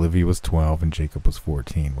 Olivia was 12, and Jacob was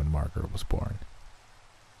 14 when Margaret was born.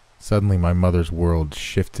 Suddenly my mother's world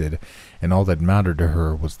shifted, and all that mattered to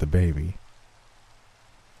her was the baby.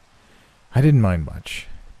 I didn't mind much.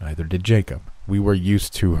 Neither did Jacob. We were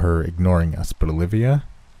used to her ignoring us, but Olivia?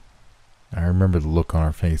 I remember the look on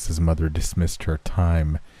her face as Mother dismissed her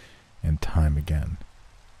time and time again.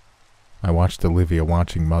 I watched Olivia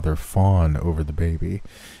watching Mother fawn over the baby,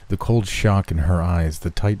 the cold shock in her eyes, the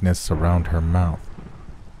tightness around her mouth.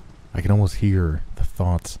 I could almost hear the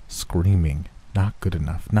thoughts screaming, not good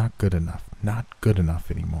enough, not good enough, not good enough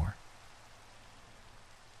anymore.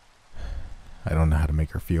 I don't know how to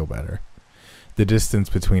make her feel better. The distance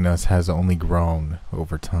between us has only grown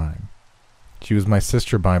over time. She was my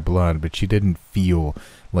sister by blood, but she didn't feel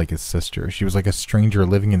like a sister. She was like a stranger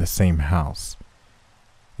living in the same house.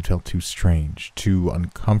 It felt too strange, too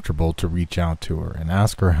uncomfortable to reach out to her and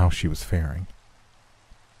ask her how she was faring.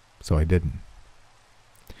 So I didn't.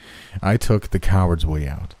 I took the coward's way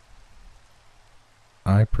out.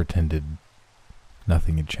 I pretended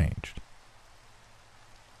nothing had changed.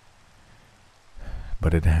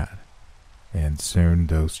 But it had. And soon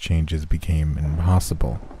those changes became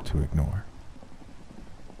impossible to ignore.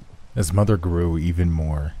 As Mother grew even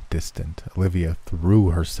more distant, Olivia threw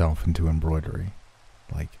herself into embroidery,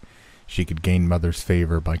 like she could gain Mother's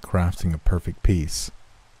favor by crafting a perfect piece.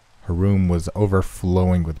 Her room was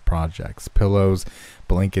overflowing with projects, pillows,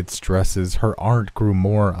 blankets, dresses. Her art grew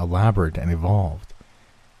more elaborate and evolved.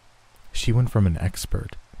 She went from an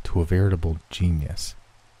expert to a veritable genius.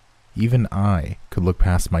 Even I could look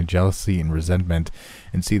past my jealousy and resentment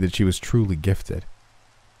and see that she was truly gifted.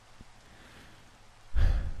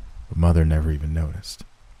 But Mother never even noticed.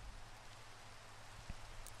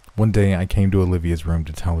 One day I came to Olivia's room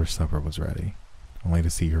to tell her supper was ready, only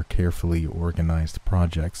to see her carefully organized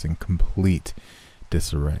projects in complete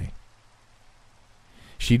disarray.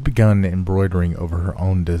 She'd begun embroidering over her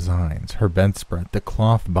own designs, her bedspread, the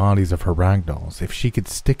cloth bodies of her ragdolls. If she could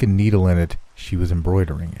stick a needle in it, she was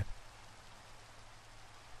embroidering it.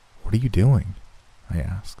 "What are you doing?" I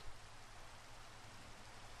asked.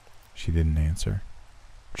 She didn't answer.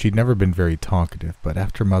 She'd never been very talkative, but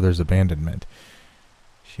after Mother's abandonment,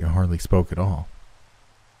 she hardly spoke at all.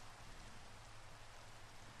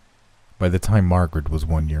 By the time Margaret was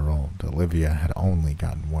 1 year old, Olivia had only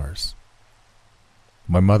gotten worse.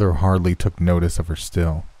 My mother hardly took notice of her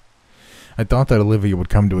still. I thought that Olivia would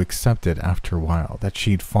come to accept it after a while, that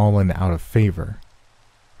she'd fallen out of favor.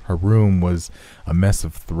 Her room was a mess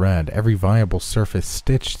of thread, every viable surface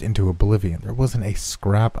stitched into oblivion. There wasn't a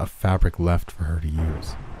scrap of fabric left for her to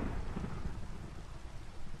use.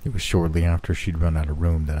 It was shortly after she'd run out of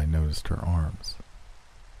room that I noticed her arms.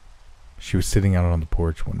 She was sitting out on the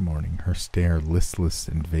porch one morning, her stare listless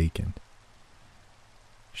and vacant.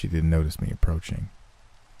 She didn't notice me approaching.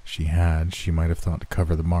 She might have thought to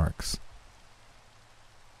cover the marks.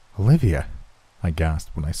 "Olivia," I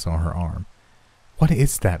gasped when I saw her arm. "What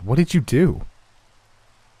is that? What did you do?"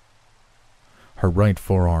 Her right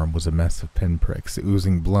forearm was a mess of pinpricks,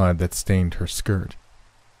 oozing blood that stained her skirt.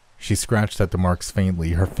 She scratched at the marks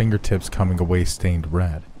faintly, her fingertips coming away stained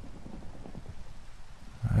red.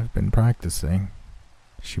 "I've been practicing,"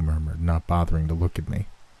 she murmured, not bothering to look at me.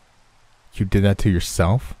 "You did that to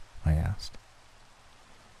yourself?" I asked.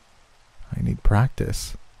 "I need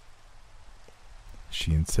practice,"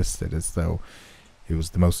 she insisted, as though it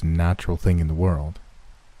was the most natural thing in the world.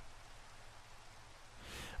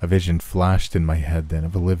 A vision flashed in my head then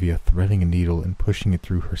of Olivia threading a needle and pushing it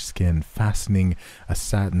through her skin, fastening a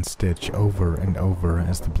satin stitch over and over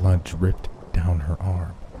as the blood dripped down her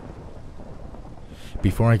arm.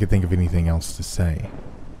 Before I could think of anything else to say,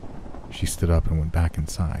 she stood up and went back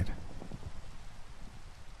inside.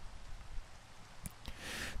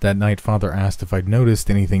 That night, Father asked if I'd noticed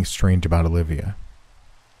anything strange about Olivia.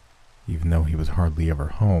 Even though he was hardly ever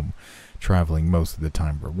home, traveling most of the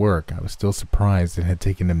time for work, I was still surprised it had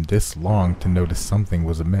taken him this long to notice something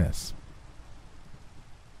was amiss.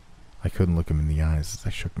 I couldn't look him in the eyes as I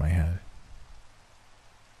shook my head.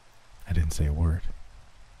 I didn't say a word.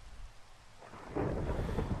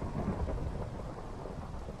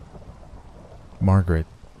 Margaret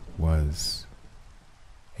was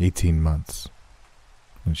 18 months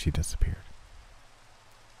when she disappeared.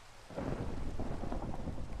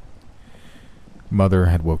 Mother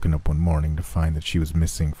had woken up one morning to find that she was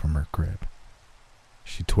missing from her crib.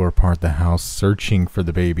 She tore apart the house, searching for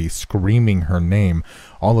the baby, screaming her name.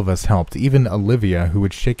 All of us helped, even Olivia, who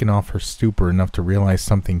had shaken off her stupor enough to realize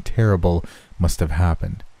something terrible must have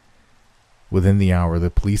happened. Within the hour,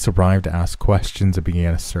 the police arrived to ask questions and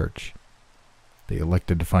began a search. They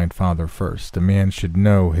elected to find Father first. A man should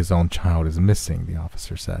know his own child is missing, the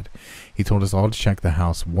officer said. He told us all to check the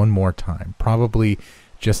house one more time, probably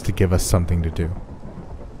just to give us something to do.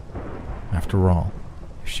 After all,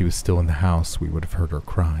 if she was still in the house, we would have heard her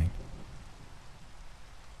crying.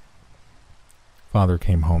 Father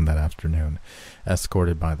came home that afternoon,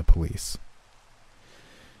 escorted by the police.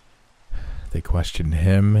 They questioned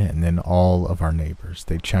him and then all of our neighbors.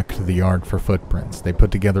 They checked the yard for footprints. They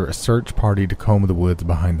put together a search party to comb the woods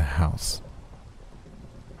behind the house.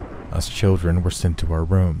 Us children were sent to our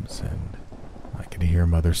rooms, and I could hear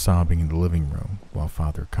Mother sobbing in the living room while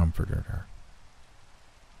Father comforted her.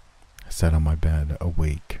 I sat on my bed,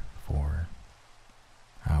 awake for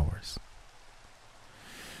hours.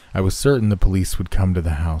 I was certain the police would come to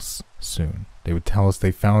the house soon. They would tell us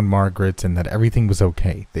they found Margaret and that everything was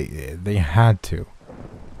okay. They had to.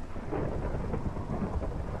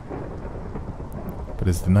 But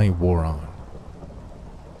as the night wore on,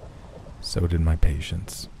 so did my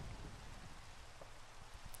patience.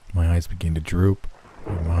 My eyes began to droop,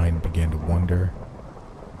 my mind began to wander,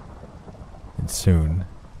 and soon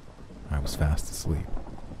I was fast asleep.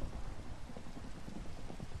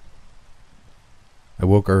 I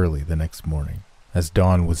woke early the next morning, as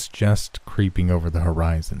dawn was just creeping over the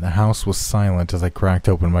horizon. The house was silent as I cracked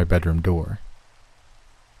open my bedroom door.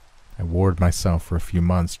 I warred myself for a few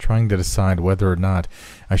months, trying to decide whether or not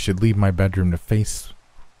I should leave my bedroom to face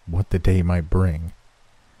what the day might bring.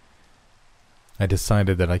 I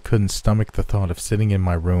decided that I couldn't stomach the thought of sitting in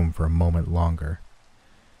my room for a moment longer.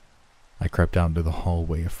 I crept out into the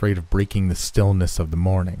hallway, afraid of breaking the stillness of the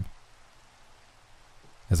morning.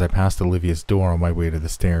 As I passed Olivia's door on my way to the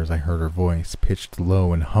stairs, I heard her voice, pitched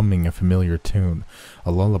low and humming a familiar tune,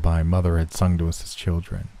 a lullaby Mother had sung to us as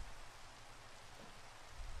children.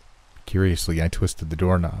 Curiously, I twisted the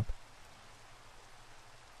doorknob.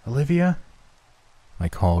 "Olivia?" I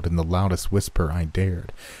called in the loudest whisper I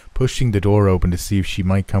dared, pushing the door open to see if she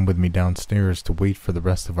might come with me downstairs to wait for the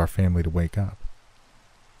rest of our family to wake up.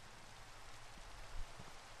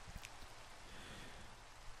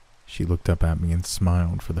 She looked up at me and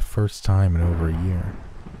smiled for the first time in over a year.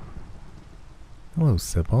 "Hello,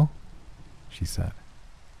 Sybil," she said.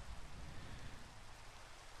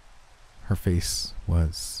 Her face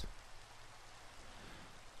was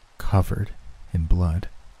covered in blood,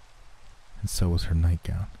 and so was her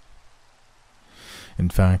nightgown. In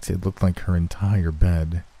fact, it looked like her entire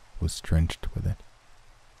bed was drenched with it.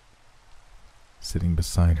 Sitting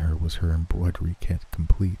beside her was her embroidery kit,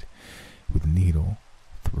 complete with needle,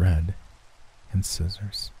 thread, and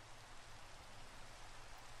scissors.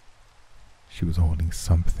 She was holding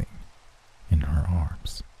something in her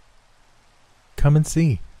arms. "Come and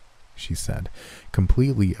see," she said,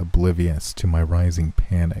 completely oblivious to my rising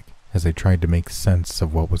panic as I tried to make sense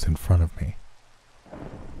of what was in front of me.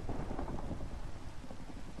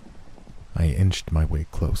 I inched my way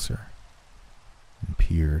closer and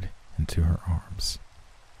peered into her arms.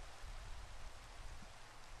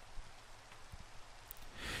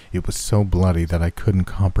 It was so bloody that I couldn't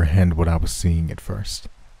comprehend what I was seeing at first.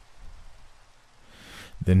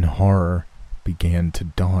 Then horror began to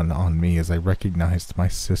dawn on me as I recognized my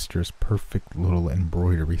sister's perfect little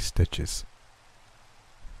embroidery stitches.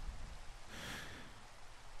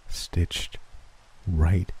 Stitched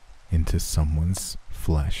right into someone's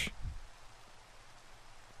flesh.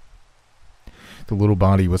 The little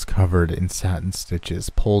body was covered in satin stitches,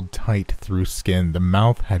 pulled tight through skin. The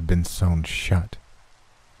mouth had been sewn shut.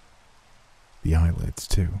 The eyelids,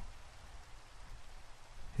 too.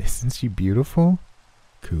 "Isn't she beautiful?"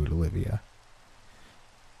 cooed Olivia.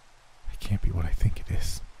 "It can't be what I think it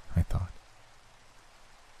is," I thought.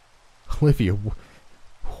 "Olivia,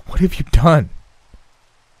 what have you done?"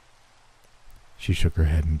 She shook her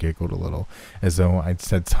head and giggled a little, as though I'd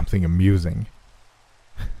said something amusing.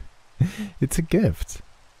 "It's a gift.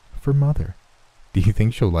 For Mother. Do you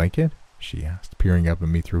think she'll like it?" she asked, peering up at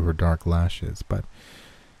me through her dark lashes, but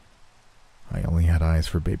I only had eyes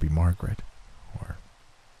for baby Margaret, or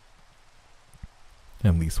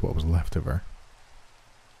at least what was left of her.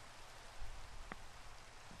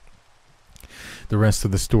 The rest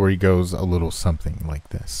of the story goes a little something like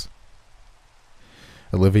this.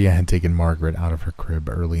 Olivia had taken Margaret out of her crib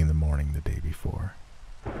early in the morning the day before.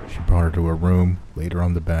 She brought her to her room, laid her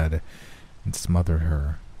on the bed, and smothered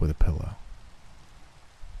her with a pillow.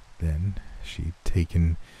 Then she'd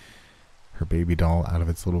taken her baby doll out of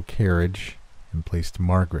its little carriage and placed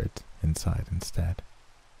Margaret inside instead.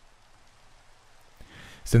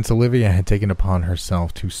 Since Olivia had taken upon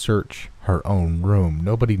herself to search her own room,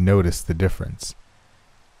 nobody noticed the difference.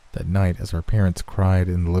 That night, as our parents cried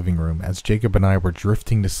in the living room, as Jacob and I were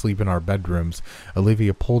drifting to sleep in our bedrooms,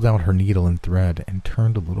 Olivia pulled out her needle and thread and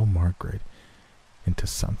turned little Margaret into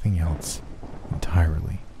something else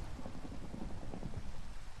entirely.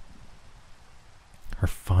 Her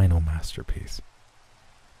final masterpiece.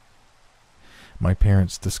 My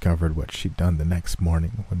parents discovered what she'd done the next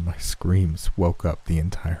morning when my screams woke up the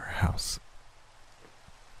entire house.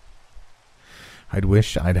 I'd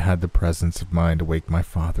wish I'd had the presence of mind to wake my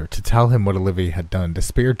father, to tell him what Olivia had done, to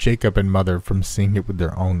spare Jacob and Mother from seeing it with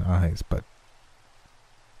their own eyes, but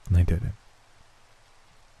I didn't.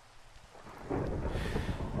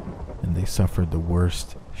 And they suffered the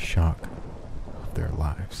worst shock of their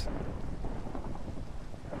lives.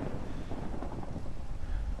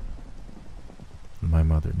 My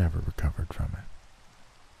mother never recovered from it.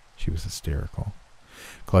 She was hysterical,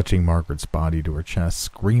 clutching Margaret's body to her chest,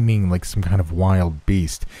 screaming like some kind of wild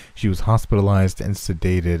beast. She was hospitalized and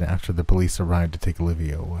sedated after the police arrived to take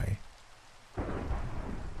Olivia away.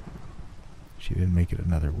 She didn't make it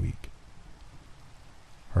another week.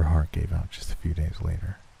 Her heart gave out just a few days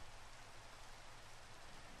later.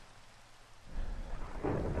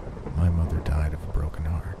 My mother died of a broken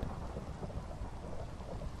heart.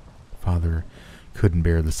 Father couldn't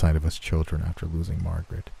bear the sight of us children after losing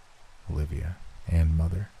Margaret, Olivia, and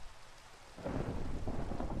Mother.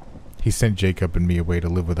 He sent Jacob and me away to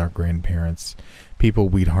live with our grandparents, people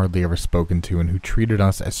we'd hardly ever spoken to and who treated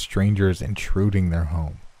us as strangers intruding their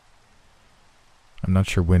home. I'm not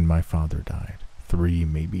sure when my father died, 3,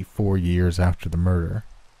 maybe 4 years after the murder.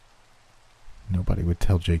 Nobody would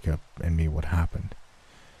tell Jacob and me what happened.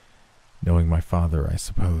 Knowing my father, I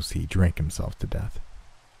suppose he drank himself to death.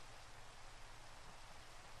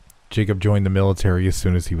 Jacob joined the military as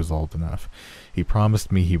soon as he was old enough. He promised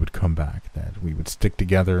me he would come back, that we would stick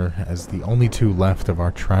together as the only two left of our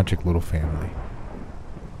tragic little family.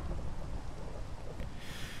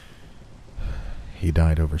 He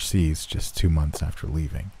died overseas just 2 months after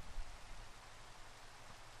leaving.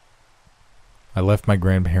 I left my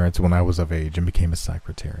grandparents when I was of age and became a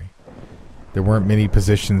secretary. There weren't many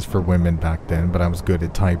positions for women back then, but I was good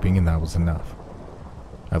at typing and that was enough.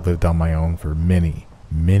 I lived on my own for many,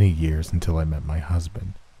 many years until I met my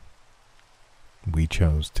husband. We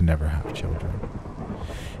chose to never have children.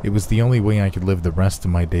 It was the only way I could live the rest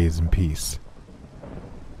of my days in peace.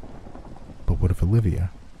 But what of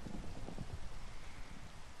Olivia?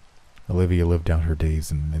 Olivia lived out her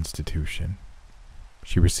days in an institution.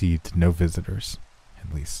 She received no visitors,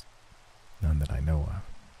 at least none that I know of.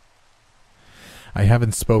 I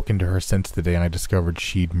haven't spoken to her since the day I discovered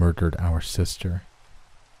she'd murdered our sister.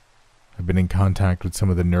 I've been in contact with some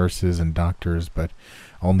of the nurses and doctors, but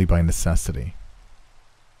only by necessity.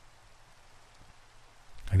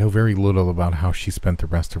 I know very little about how she spent the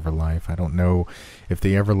rest of her life. I don't know if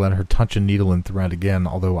they ever let her touch a needle and thread again,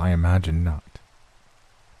 although I imagine not.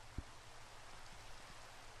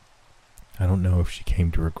 I don't know if she came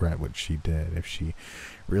to regret what she did, if she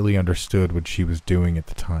really understood what she was doing at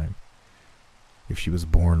the time, if she was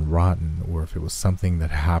born rotten, or if it was something that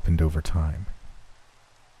happened over time.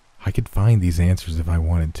 I could find these answers if I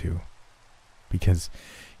wanted to, because,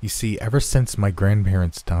 you see, ever since my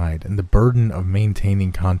grandparents died and the burden of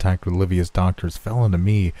maintaining contact with Olivia's doctors fell onto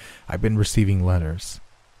me, I've been receiving letters.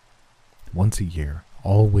 Once a year,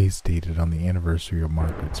 always dated on the anniversary of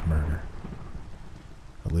Margaret's murder.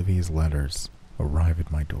 Olivia's letters arrive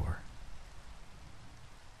at my door.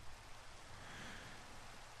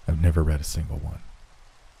 I've never read a single one.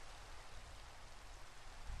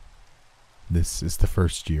 This is the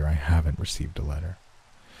first year I haven't received a letter.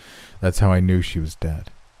 That's how I knew she was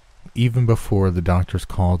dead. Even before the doctors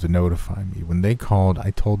called to notify me, when they called,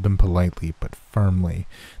 I told them politely but firmly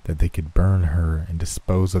that they could burn her and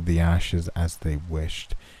dispose of the ashes as they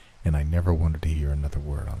wished, and I never wanted to hear another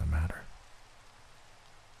word on the matter.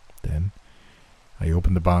 Then, I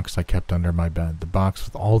opened the box I kept under my bed, the box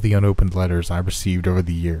with all the unopened letters I received over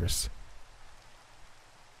the years.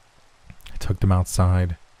 I took them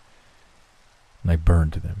outside, and I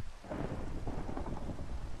burned them.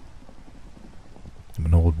 I'm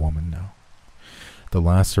an old woman now, the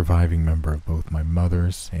last surviving member of both my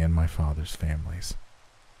mother's and my father's families.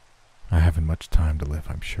 I haven't much time to live,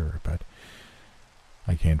 I'm sure, but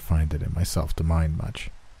I can't find it in myself to mind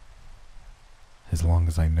much. As long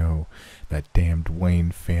as I know that damned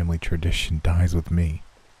Wayne family tradition dies with me,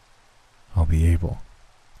 I'll be able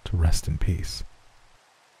to rest in peace.